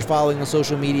relatively large following on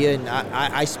social media, and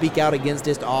I speak out against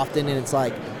this often. And it's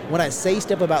like, when I say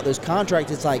stuff about those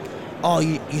contracts, it's like, oh,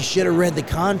 you should have read the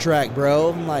contract, bro.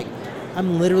 I'm like,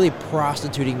 I'm literally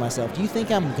prostituting myself. Do you think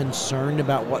I'm concerned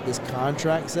about what this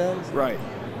contract says? Right.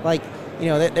 Like,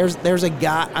 there's a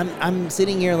guy, I'm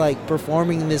sitting here like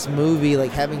performing this movie, like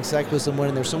having sex with someone,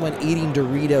 and there's someone eating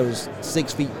Doritos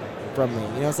 6 feet from me.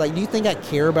 It's like, do you think I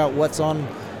care about what's on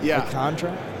the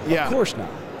contract? Yeah. Of course not.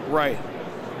 Right.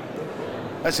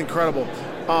 That's incredible.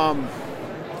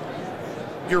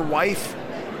 Your wife,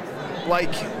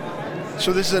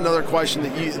 so this is another question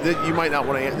that you might not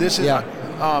want to answer. This is,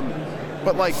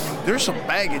 but there's some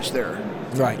baggage there.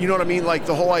 Right. You know what I mean? Like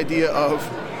the whole idea of,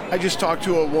 I just talked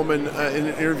to a woman in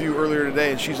an interview earlier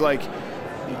today, and she's like,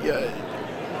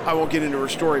 I won't get into her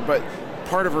story, but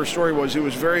part of her story was it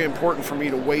was very important for me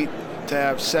to wait to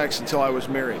have sex until I was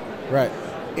married. Right.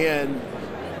 And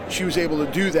she was able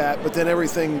to do that, but then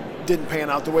everything didn't pan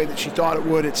out the way that she thought it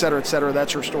would, et cetera, et cetera.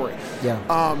 That's her story. Yeah.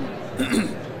 I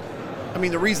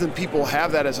mean, the reason people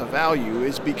have that as a value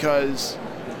is because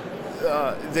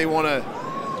they want to,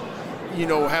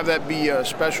 have that be a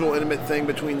special, intimate thing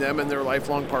between them and their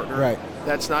lifelong partner. Right.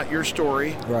 That's not your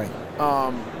story. Right.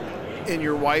 And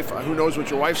your wife, who knows what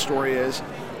your wife's story is,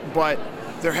 but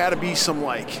there had to be some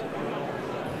we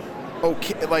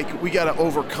got to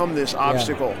overcome this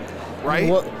obstacle, right?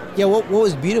 What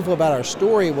was beautiful about our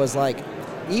story was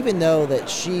even though that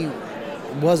she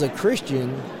was a Christian,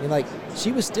 and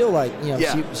she was still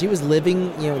she was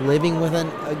living with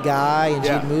a guy, and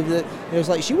she moved it. It was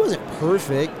like she wasn't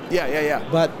perfect. Yeah.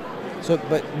 But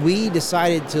we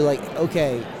decided to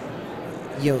okay,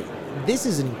 this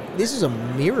is a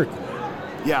miracle.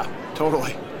 Yeah,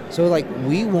 totally. So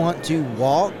we want to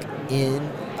walk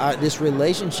in this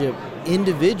relationship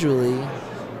individually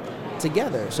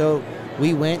together. So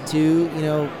we went to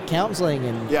counseling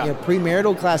and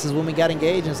premarital classes when we got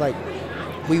engaged. And it's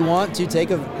we want to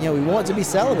we want to be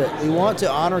celibate. We want to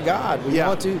honor God. We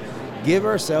want to give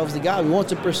ourselves to God. We want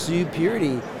to pursue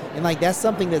purity. And that's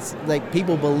something that's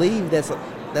people believe that's a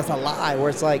lie. Where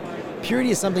it's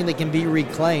purity is something that can be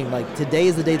reclaimed. Like, today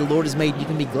is the day the Lord has made, you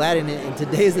can be glad in it, and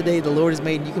today is the day the Lord has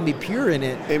made, and you can be pure in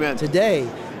it. Amen. Today.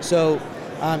 So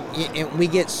and we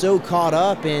get so caught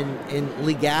up in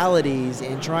legalities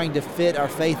and trying to fit our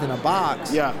faith in a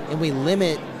box, and we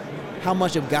limit how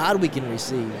much of God we can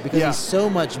receive, because He's so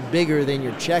much bigger than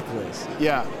your checklist.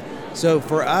 Yeah. So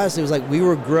for us, it was like we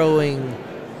were growing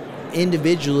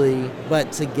individually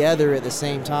but together at the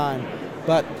same time.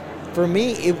 But for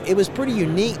me, it was pretty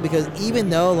unique, because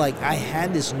even though like I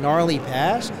had this gnarly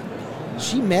past,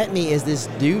 she met me as this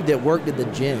dude that worked at the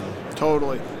gym.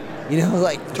 Totally. You know,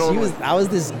 like I was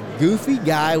this goofy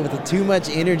guy with too much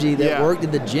energy that worked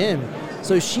at the gym.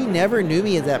 So she never knew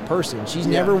me as that person. She's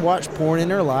never watched porn in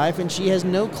her life, and she has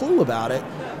no clue about it.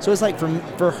 So it's like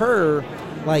for her,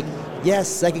 like,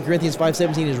 yes, 2 Corinthians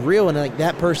 5:17 is real, and like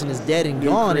that person is dead and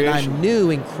gone, and I'm new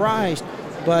in Christ.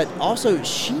 But also,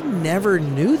 she never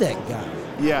knew that guy.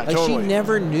 Yeah, like totally. she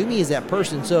never knew me as that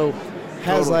person. So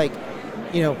has like,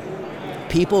 you know,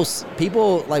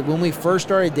 people like when we first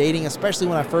started dating, especially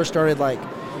when I first started like,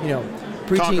 you know,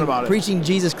 preaching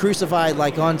Jesus crucified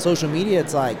like on social media,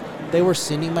 it's like they were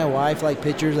sending my wife like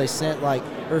pictures. They sent like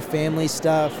her family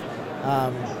stuff.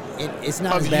 It's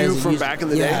not of as bad you as it from used. back in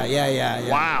the day. Yeah.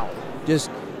 Wow. Just,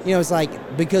 you know, it's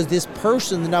like, because this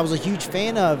person that I was a huge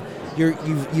fan of,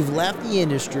 you've left the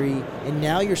industry, and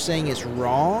now you're saying it's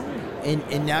wrong,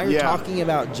 and now you're talking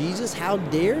about Jesus. How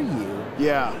dare you?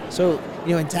 Yeah. So,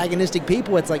 you know, antagonistic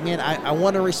people, it's like, man, I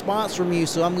want a response from you,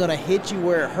 so I'm going to hit you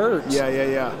where it hurts.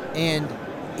 Yeah. And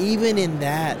even in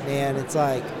that, man, it's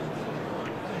like,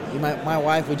 my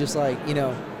wife would just like, you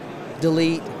know,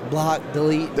 delete, block.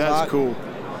 That's cool.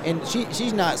 And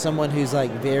she's not someone who's like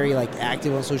very like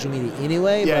active on social media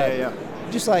anyway. Yeah.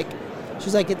 Just like,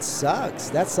 she's like, it sucks.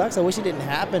 That sucks. I wish it didn't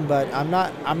happen, but I'm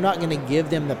not going to give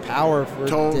them the power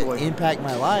to impact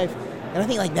my life. And I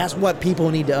think like that's what people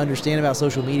need to understand about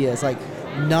social media. It's like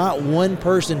not one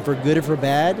person, for good or for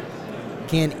bad,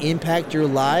 can impact your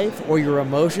life or your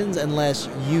emotions unless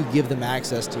you give them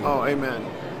access to it. Oh, amen.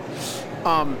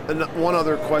 And one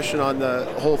other question on the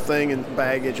whole thing and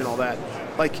baggage and all that.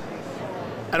 Like,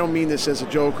 I don't mean this as a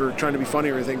joke or trying to be funny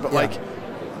or anything, but like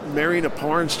marrying a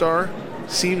porn star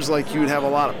seems like you would have a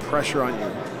lot of pressure on you.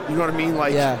 You know what I mean?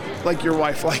 Like, like your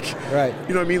wife, like, right.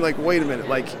 You know what I mean? Like, wait a minute.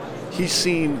 Like, he's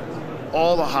seen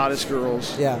all the hottest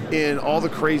girls in all the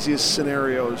craziest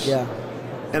scenarios. Yeah.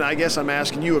 And I guess I'm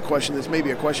asking you a question that's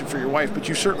maybe a question for your wife, but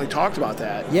you certainly talked about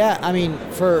that. Yeah, I mean,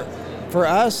 for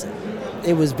us,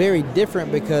 it was very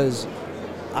different because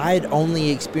I had only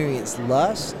experienced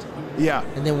lust. Yeah.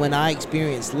 And then when I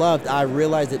experienced love, I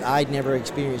realized that I'd never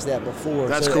experienced that before.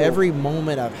 That's so cool. Every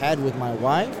moment I've had with my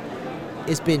wife,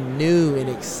 it's been new and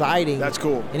exciting. That's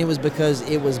cool. And it was because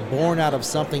it was born out of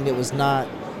something that was not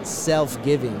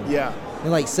self-giving. Yeah.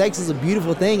 And like, sex is a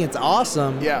beautiful thing. It's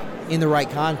awesome. Yeah. In the right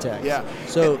context. Yeah.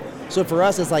 So for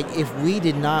us, it's like if we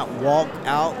did not walk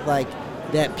out like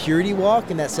that purity walk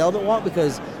and that celibate walk,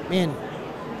 because man,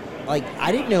 like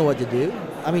I didn't know what to do.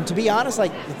 I mean, to be honest,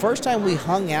 like the first time we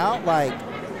hung out, like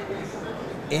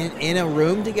in a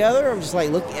room together, I'm just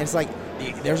like, look, and it's like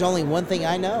there's only one thing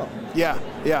I know. Yeah.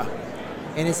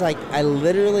 And it's like I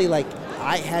literally like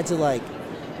I had to like,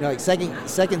 you know, like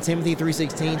Second Timothy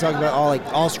 3:16 talking about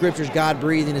all scriptures God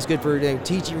breathed and is good for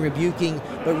teaching, rebuking,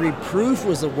 but reproof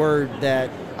was a word that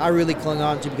I really clung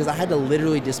on to because I had to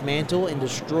literally dismantle and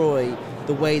destroy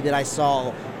the way that I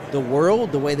saw the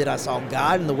world, the way that I saw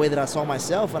God, and the way that I saw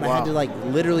myself, and I had to like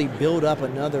literally build up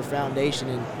another foundation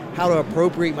in how to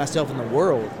appropriate myself in the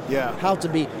world. Yeah. How to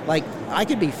be like I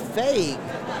could be fake,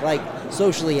 like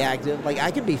socially active, like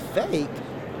I could be fake.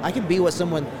 I could be what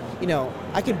someone, you know,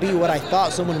 I could be what I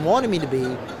thought someone wanted me to be,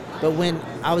 but when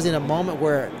I was in a moment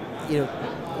where, you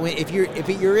know, if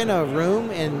you're in a room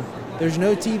and there's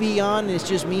no TV on and it's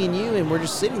just me and you and we're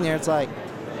just sitting there, it's like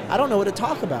I don't know what to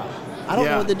talk about. I don't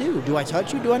know what to do. Do I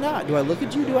touch you? Do I not? Do I look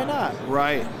at you? Do I not?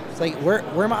 Right. It's like where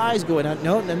are my eyes going?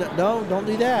 No, don't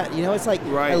do that. You know, it's like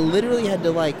I literally had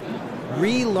to like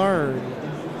relearn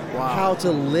how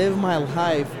to live my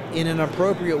life in an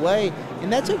appropriate way,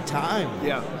 and that took time.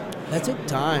 Yeah. That took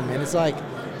time, and it's like.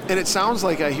 And it sounds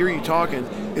like I hear you talking.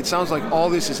 It sounds like all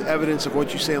this is evidence of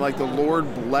what you say, like the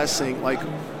Lord blessing, like,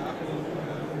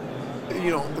 you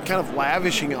know, kind of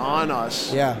lavishing on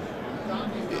us. Yeah.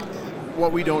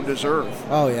 What we don't deserve.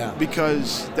 Oh, yeah.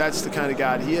 Because that's the kind of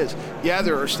God He is. Yeah,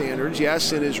 there are standards. Yeah,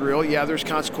 sin is real. Yeah, there's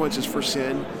consequences for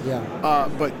sin. Yeah.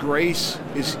 But grace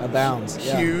is abounds.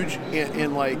 Huge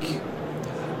in like.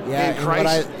 Yeah. In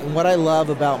Christ. And what I love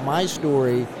about my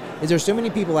story is there's so many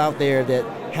people out there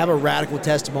that have a radical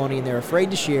testimony and they're afraid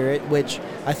to share it, which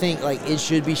I think like it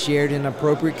should be shared in an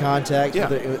appropriate context.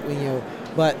 Yeah.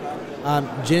 But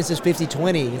Genesis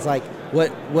 50:20, it's like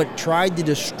what tried to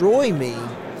destroy me,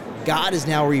 God has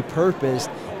now repurposed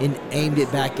and aimed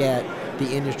it back at the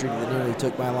industry that nearly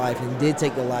took my life and did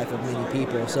take the life of many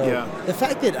people. So the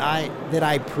fact that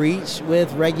I preach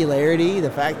with regularity,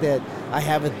 the fact that I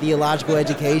have a theological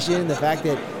education, the fact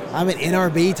that I'm an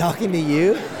NRB talking to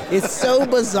you, it's so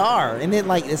bizarre. And then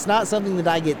like it's not something that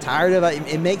I get tired of.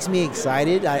 It makes me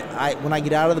excited. I when I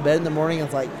get out of the bed in the morning,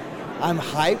 it's like I'm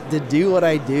hyped to do what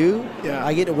I do. Yeah.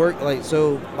 I get to work like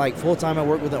full time. I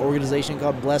work with an organization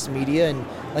called Blessed Media, and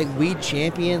like we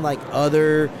champion like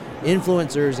other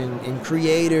influencers and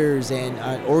creators and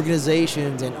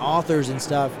organizations and authors and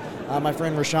stuff. My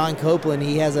friend Rashawn Copeland,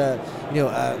 he has a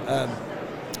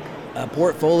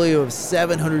portfolio of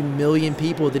 700 million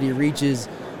people that he reaches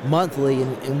monthly,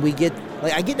 and we get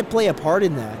like I get to play a part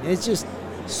in that. And it's just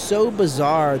so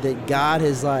bizarre that God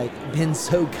has like been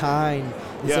so kind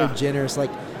and so generous.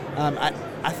 Like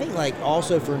I think like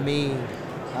also for me,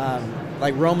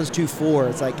 like Romans 2:4,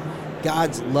 it's like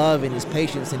God's love and his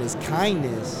patience and his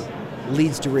kindness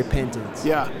leads to repentance.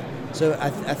 Yeah. So I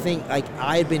think like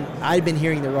I'd been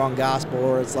hearing the wrong gospel,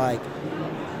 or it's like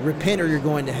repent or you're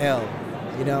going to hell,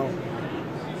 you know.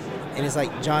 And it's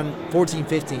like John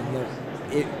 14:15. You know,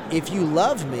 if you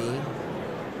love me,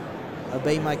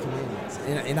 obey my commandments.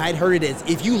 And I'd heard it as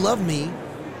if you love me,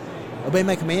 obey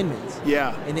my commandments.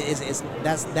 Yeah. And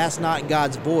that's not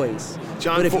God's voice.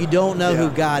 But if you don't know who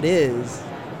God is,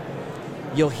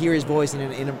 you'll hear his voice in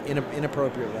an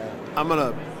inappropriate way. I'm going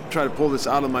to try to pull this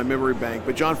out of my memory bank,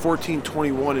 but John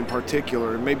 14:21 in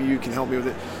particular, and maybe you can help me with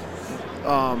it.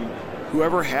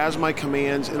 Whoever has my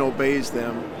commands and obeys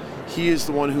them, he is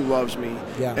the one who loves me.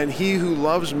 Yeah. And he who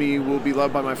loves me will be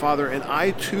loved by my Father, and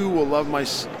I too will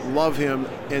love him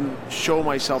and show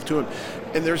myself to him.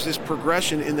 And there's this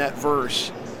progression in that verse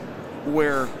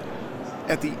where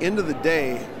at the end of the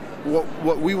day,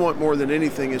 what we want more than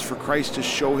anything is for Christ to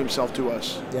show himself to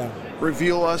us. Yeah.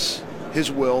 Reveal us his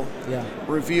will. Yeah.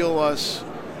 Reveal us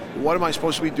what am I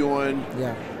supposed to be doing?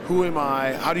 Yeah. Who am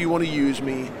I? How do you want to use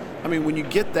me? I mean, when you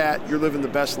get that, you're living the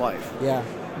best life. Yeah.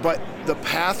 But the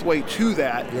pathway to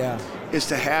that is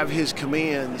to have his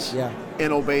commands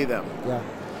and obey them. Yeah.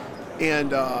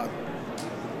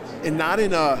 And not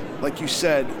in a, like you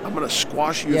said, I'm going to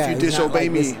squash you if you disobey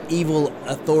me. This evil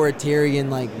authoritarian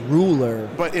like ruler.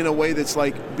 But in a way that's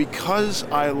like, because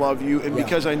I love you and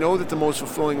because I know that the most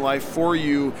fulfilling life for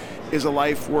you is a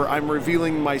life where I'm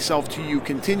revealing myself to you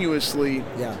continuously.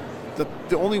 Yeah.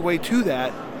 The only way to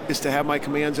that is to have my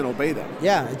commands and obey them.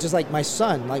 Yeah, it's just like my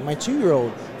son, like my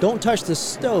 2-year-old, don't touch the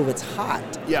stove, it's hot.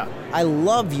 Yeah. I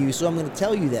love you, so I'm going to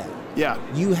tell you that. Yeah.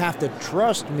 You have to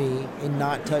trust me and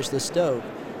not touch the stove.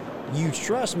 You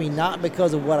trust me not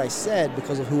because of what I said,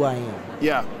 because of who I am.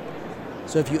 Yeah.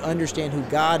 So if you understand who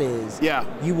God is,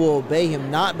 you will obey him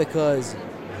not because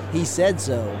he said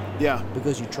so,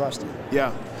 because you trust him.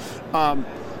 Yeah.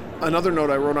 Another note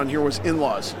I wrote on here was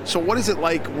in-laws. So what is it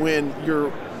like when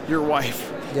your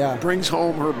wife brings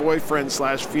home her boyfriend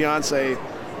 / fiance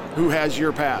who has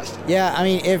your past? Yeah, I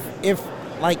mean, if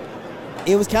like,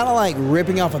 it was kind of like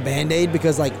ripping off a Band-Aid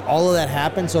because like all of that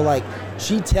happened. So like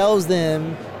she tells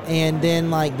them, and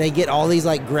then like they get all these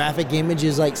like graphic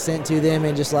images like sent to them,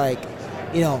 and just like,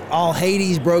 you know, all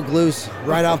Hades broke loose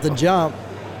right off the jump.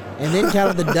 And then kind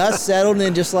of the dust settled, and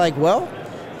then just like, well,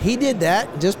 he did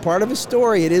that, just part of his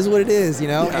story. It is what it is, you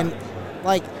know? And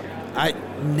like, I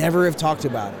never have talked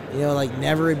about it, you know, like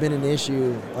never had been an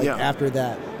issue like after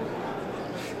that.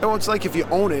 No, it's like if you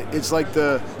own it, it's like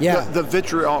the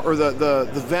vitriol or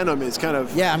the venom is kind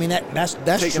of I mean that's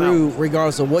true out.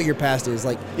 Regardless of what your past is.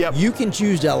 Like you can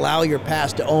choose to allow your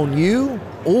past to own you,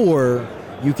 or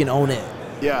you can own it.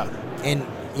 Yeah. And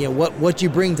you know what you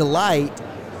bring to light,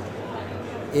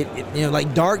 it you know,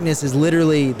 like darkness is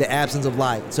literally the absence of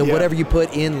light. So whatever you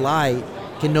put in light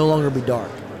can no longer be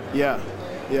dark. Yeah.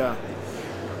 Yeah.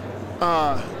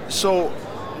 So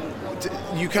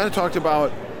you kind of talked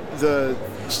about the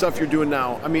stuff you're doing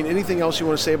now. I mean, anything else you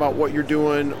want to say about what you're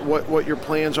doing, what your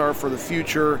plans are for the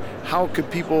future? How could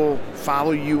people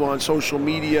follow you on social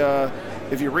media?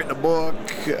 If you've written a book,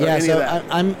 any of that?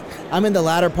 I'm in the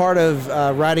latter part of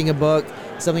writing a book,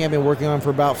 something I've been working on for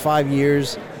about 5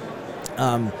 years.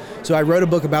 So I wrote a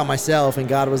book about myself, and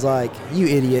God was like, "You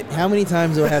idiot! How many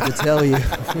times do I have to tell you?"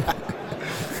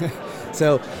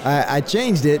 So I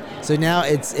changed it. So now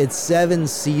it's 7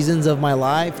 seasons of my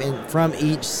life, and from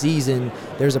each season,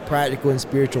 there's a practical and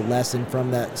spiritual lesson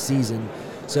from that season.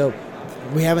 So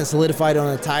we haven't solidified on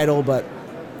a title, but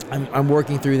I'm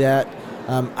working through that.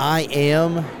 I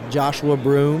am Joshua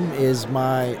Broome is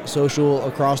my social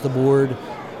across the board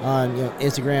on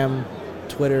Instagram,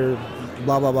 Twitter,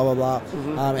 blah, blah, blah, blah,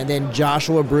 blah. And then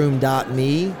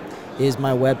joshuabroome.me is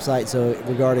my website. So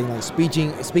regarding like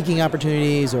speaking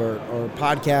opportunities or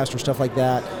podcasts or stuff like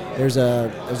that, there's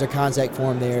a contact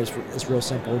form there. It's real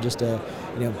simple. Just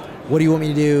what do you want me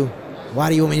to do? Why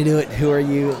do you want me to do it? Who are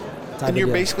you? And you're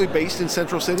basically based in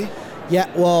Central City? Yeah,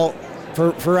 well,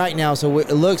 for right now, so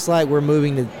it looks like we're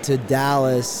moving to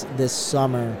Dallas this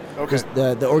summer. Okay.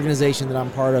 The organization that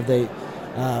I'm part of,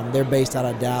 they're based out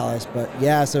of Dallas. But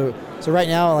yeah, so right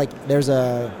now, like there's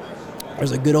a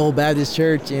good old Baptist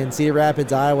church in Cedar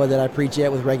Rapids, Iowa that I preach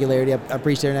at with regularity. I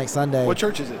preach there next Sunday. What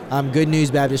church is it? Good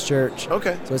News Baptist Church.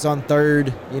 Okay. So it's on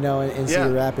 3rd, in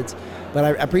Cedar Rapids.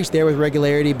 But I preach there with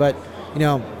regularity. But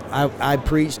I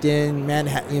preached in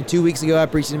Manhattan. 2 weeks ago, I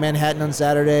preached in Manhattan on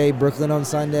Saturday, Brooklyn on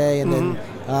Sunday, and then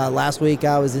last week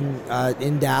I was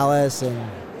in Dallas.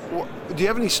 And do you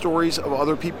have any stories of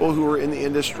other people who are in the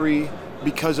industry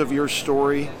because of your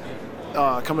story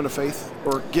coming to faith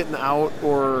or getting out?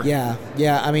 Or yeah.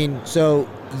 I mean, so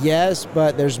yes,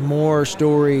 but there's more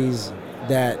stories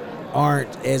that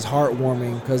aren't as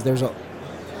heartwarming because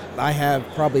I have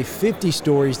probably 50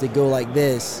 stories that go like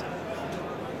this.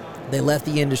 They left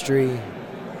the industry.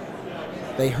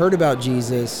 They heard about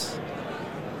Jesus.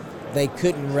 They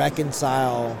couldn't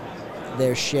reconcile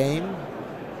their shame,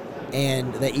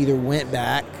 and they either went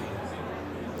back,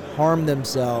 harmed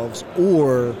themselves,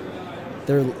 or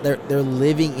they're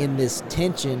living in this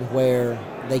tension where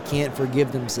they can't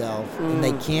forgive themselves and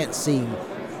they can't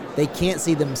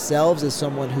see themselves as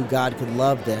someone who God could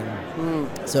love them.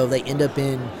 So they end up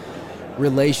in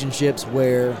relationships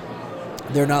where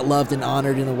they're not loved and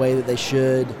honored in the way that they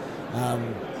should,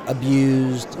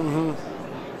 abused.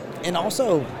 And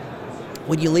also,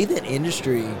 when you leave that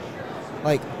industry,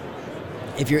 like,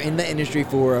 if you're in the industry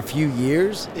for a few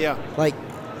years, like,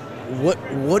 what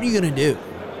are you going to do?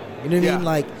 You know what I mean?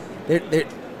 Like,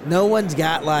 no one's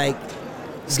got, like,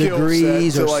 skill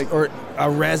degrees or or a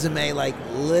resume, like,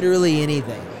 literally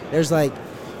anything. There's, like,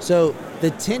 so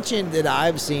the tension that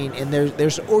I've seen, and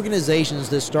there's organizations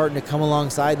that's starting to come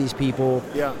alongside these people.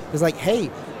 Yeah. It's like, hey,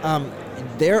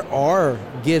 there are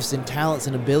gifts and talents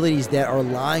and abilities that are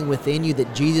lying within you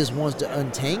that Jesus wants to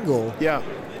untangle. Yeah.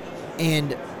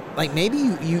 And like maybe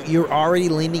you're already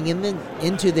leaning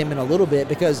into them in a little bit,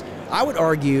 because I would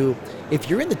argue if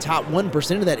you're in the top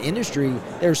 1% of that industry,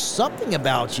 there's something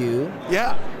about you.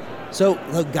 Yeah. So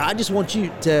look, God just wants you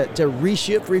to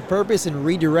reshift, repurpose, and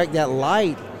redirect that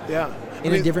light. Yeah.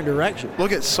 In a different direction.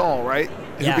 Look at Saul, right?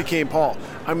 Who became Paul.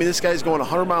 I mean, this guy's going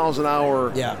 100 miles an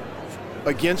hour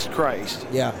against Christ.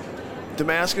 Yeah.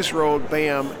 Damascus Road,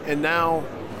 bam, and now,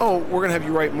 we're going to have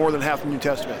you write more than half the New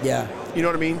Testament. Yeah. You know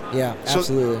what I mean? Yeah,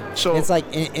 absolutely. So it's like,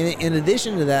 in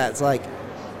addition to that, it's like,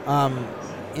 I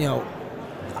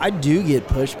do get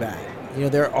pushback.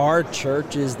 There are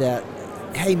churches that,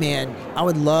 hey, man, I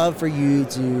would love for you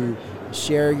to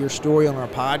share your story on our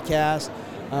podcast,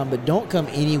 but don't come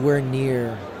anywhere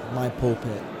near my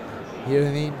pulpit. You know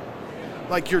what I mean?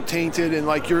 Like you're tainted and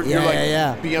like you're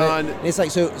beyond. But it's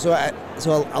like so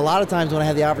a lot of times when I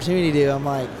have the opportunity to, I'm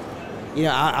like,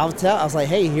 I was like,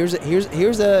 hey, here's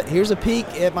a peek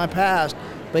at my past,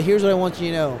 but here's what I want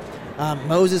you to know.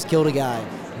 Moses killed a guy.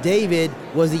 David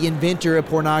was the inventor of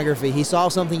pornography. He saw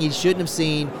something he shouldn't have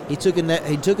seen. He took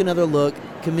another look,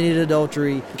 committed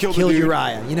adultery, killed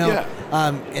Uriah.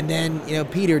 And then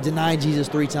Peter denied Jesus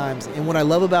 3 times. And what I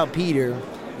love about Peter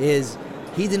is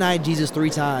he denied Jesus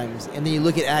 3 times. And then you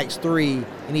look at Acts 3,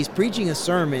 and he's preaching a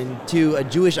sermon to a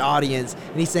Jewish audience,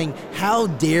 and he's saying, "How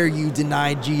dare you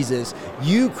deny Jesus?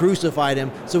 You crucified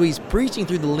him." So he's preaching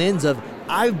through the lens of,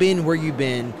 I've been where you've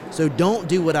been, so don't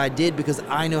do what I did because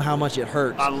I know how much it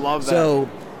hurts. I love that. So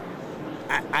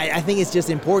I think it's just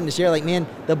important to share, like, man,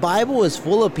 the Bible is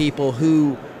full of people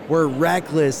who were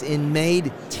reckless and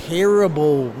made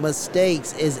terrible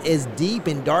mistakes as deep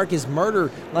and dark as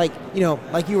murder. Like,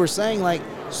 like you were saying, like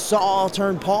Saul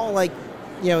turned Paul, like,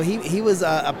 he was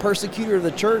a persecutor of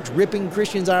the church, ripping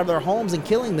Christians out of their homes and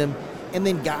killing them. And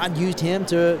then God used him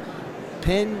to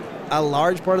pen a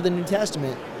large part of the New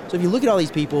Testament. So if you look at all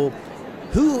these people,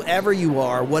 whoever you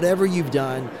are, whatever you've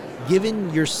done,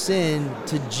 given your sin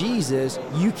to Jesus,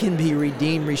 you can be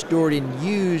redeemed, restored, and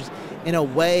used in a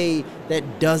way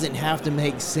that doesn't have to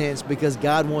make sense, because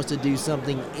God wants to do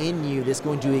something in you that's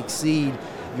going to exceed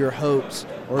your hopes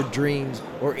or dreams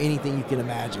or anything you can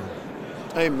imagine.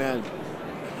 Amen.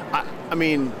 I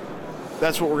mean,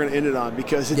 that's what we're going to end it on,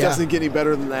 because it doesn't get any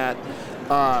better than that.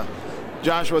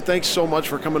 Joshua, thanks so much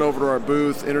for coming over to our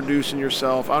booth, introducing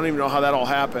yourself. I don't even know how that all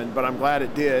happened, but I'm glad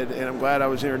it did, and I'm glad I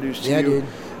was introduced to you.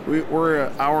 Dude. We're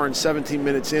an hour and 17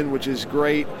 minutes in, which is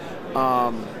great.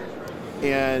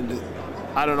 And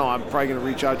I don't know, I'm probably going to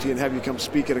reach out to you and have you come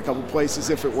speak at a couple places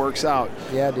if it works out.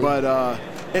 Yeah, dude. But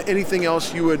anything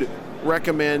else you would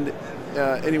recommend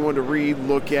anyone to read,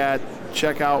 look at,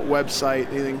 check out, website,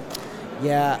 anything?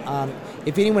 Yeah,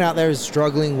 if anyone out there is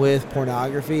struggling with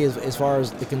pornography as far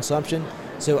as the consumption,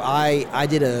 so I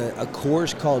did a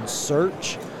course called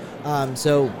Search.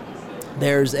 So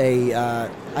there's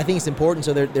I think it's important.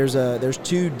 So there's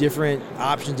two different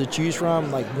options to choose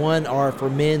from. Like one are for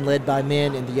men, led by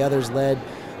men, and the other's led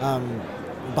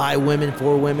by women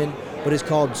for women. But it's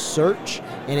called Search,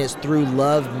 and it's through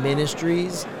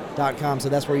loveministries.com. So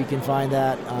that's where you can find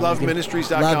that.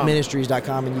 Loveministries.com.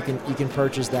 Loveministries.com, and you can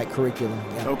purchase that curriculum.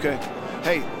 Yeah. Okay.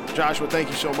 Hey, Joshua, thank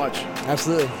you so much.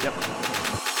 Absolutely. Yep.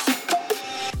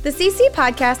 The CC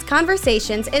Podcast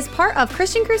Conversations is part of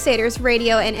Christian Crusaders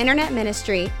radio and internet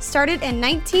ministry, started in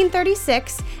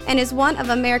 1936 and is one of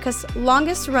America's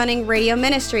longest-running radio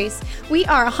ministries. We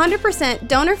are 100%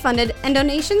 donor-funded, and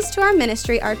donations to our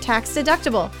ministry are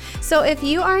tax-deductible. So if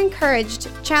you are encouraged,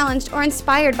 challenged, or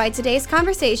inspired by today's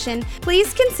conversation,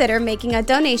 please consider making a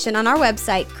donation on our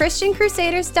website,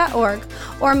 christiancrusaders.org,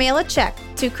 or mail a check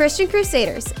to Christian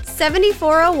Crusaders,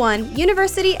 7401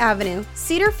 University Avenue,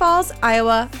 Cedar Falls,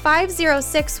 Iowa,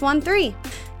 50613.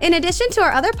 In addition to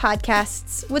our other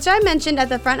podcasts, which I mentioned at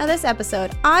the front of this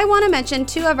episode, I want to mention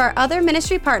two of our other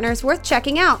ministry partners worth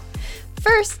checking out.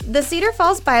 First, the Cedar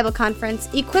Falls Bible Conference,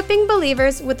 equipping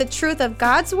believers with the truth of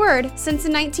God's Word since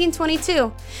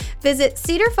 1922. Visit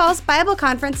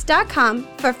cedarfallsbibleconference.com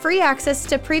for free access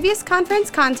to previous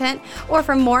conference content or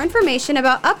for more information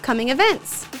about upcoming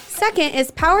events. Second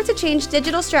is Power to Change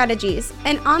Digital Strategies,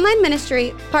 an online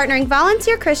ministry partnering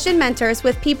volunteer Christian mentors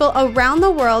with people around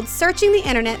the world searching the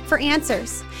internet for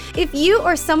answers. If you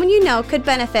or someone you know could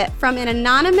benefit from an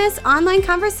anonymous online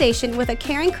conversation with a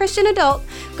caring Christian adult,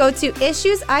 go to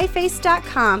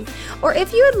issuesiface.com. Or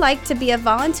if you would like to be a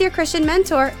volunteer Christian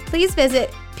mentor, please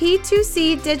visit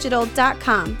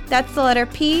p2cdigital.com. That's the letter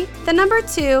P, the number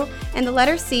 2, and the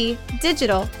letter C,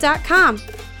 digital.com.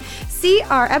 See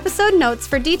our episode notes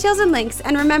for details and links,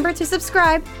 and remember to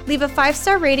subscribe, leave a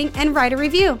 5-star rating, and write a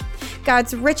review.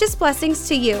 God's richest blessings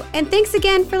to you, and thanks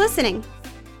again for listening.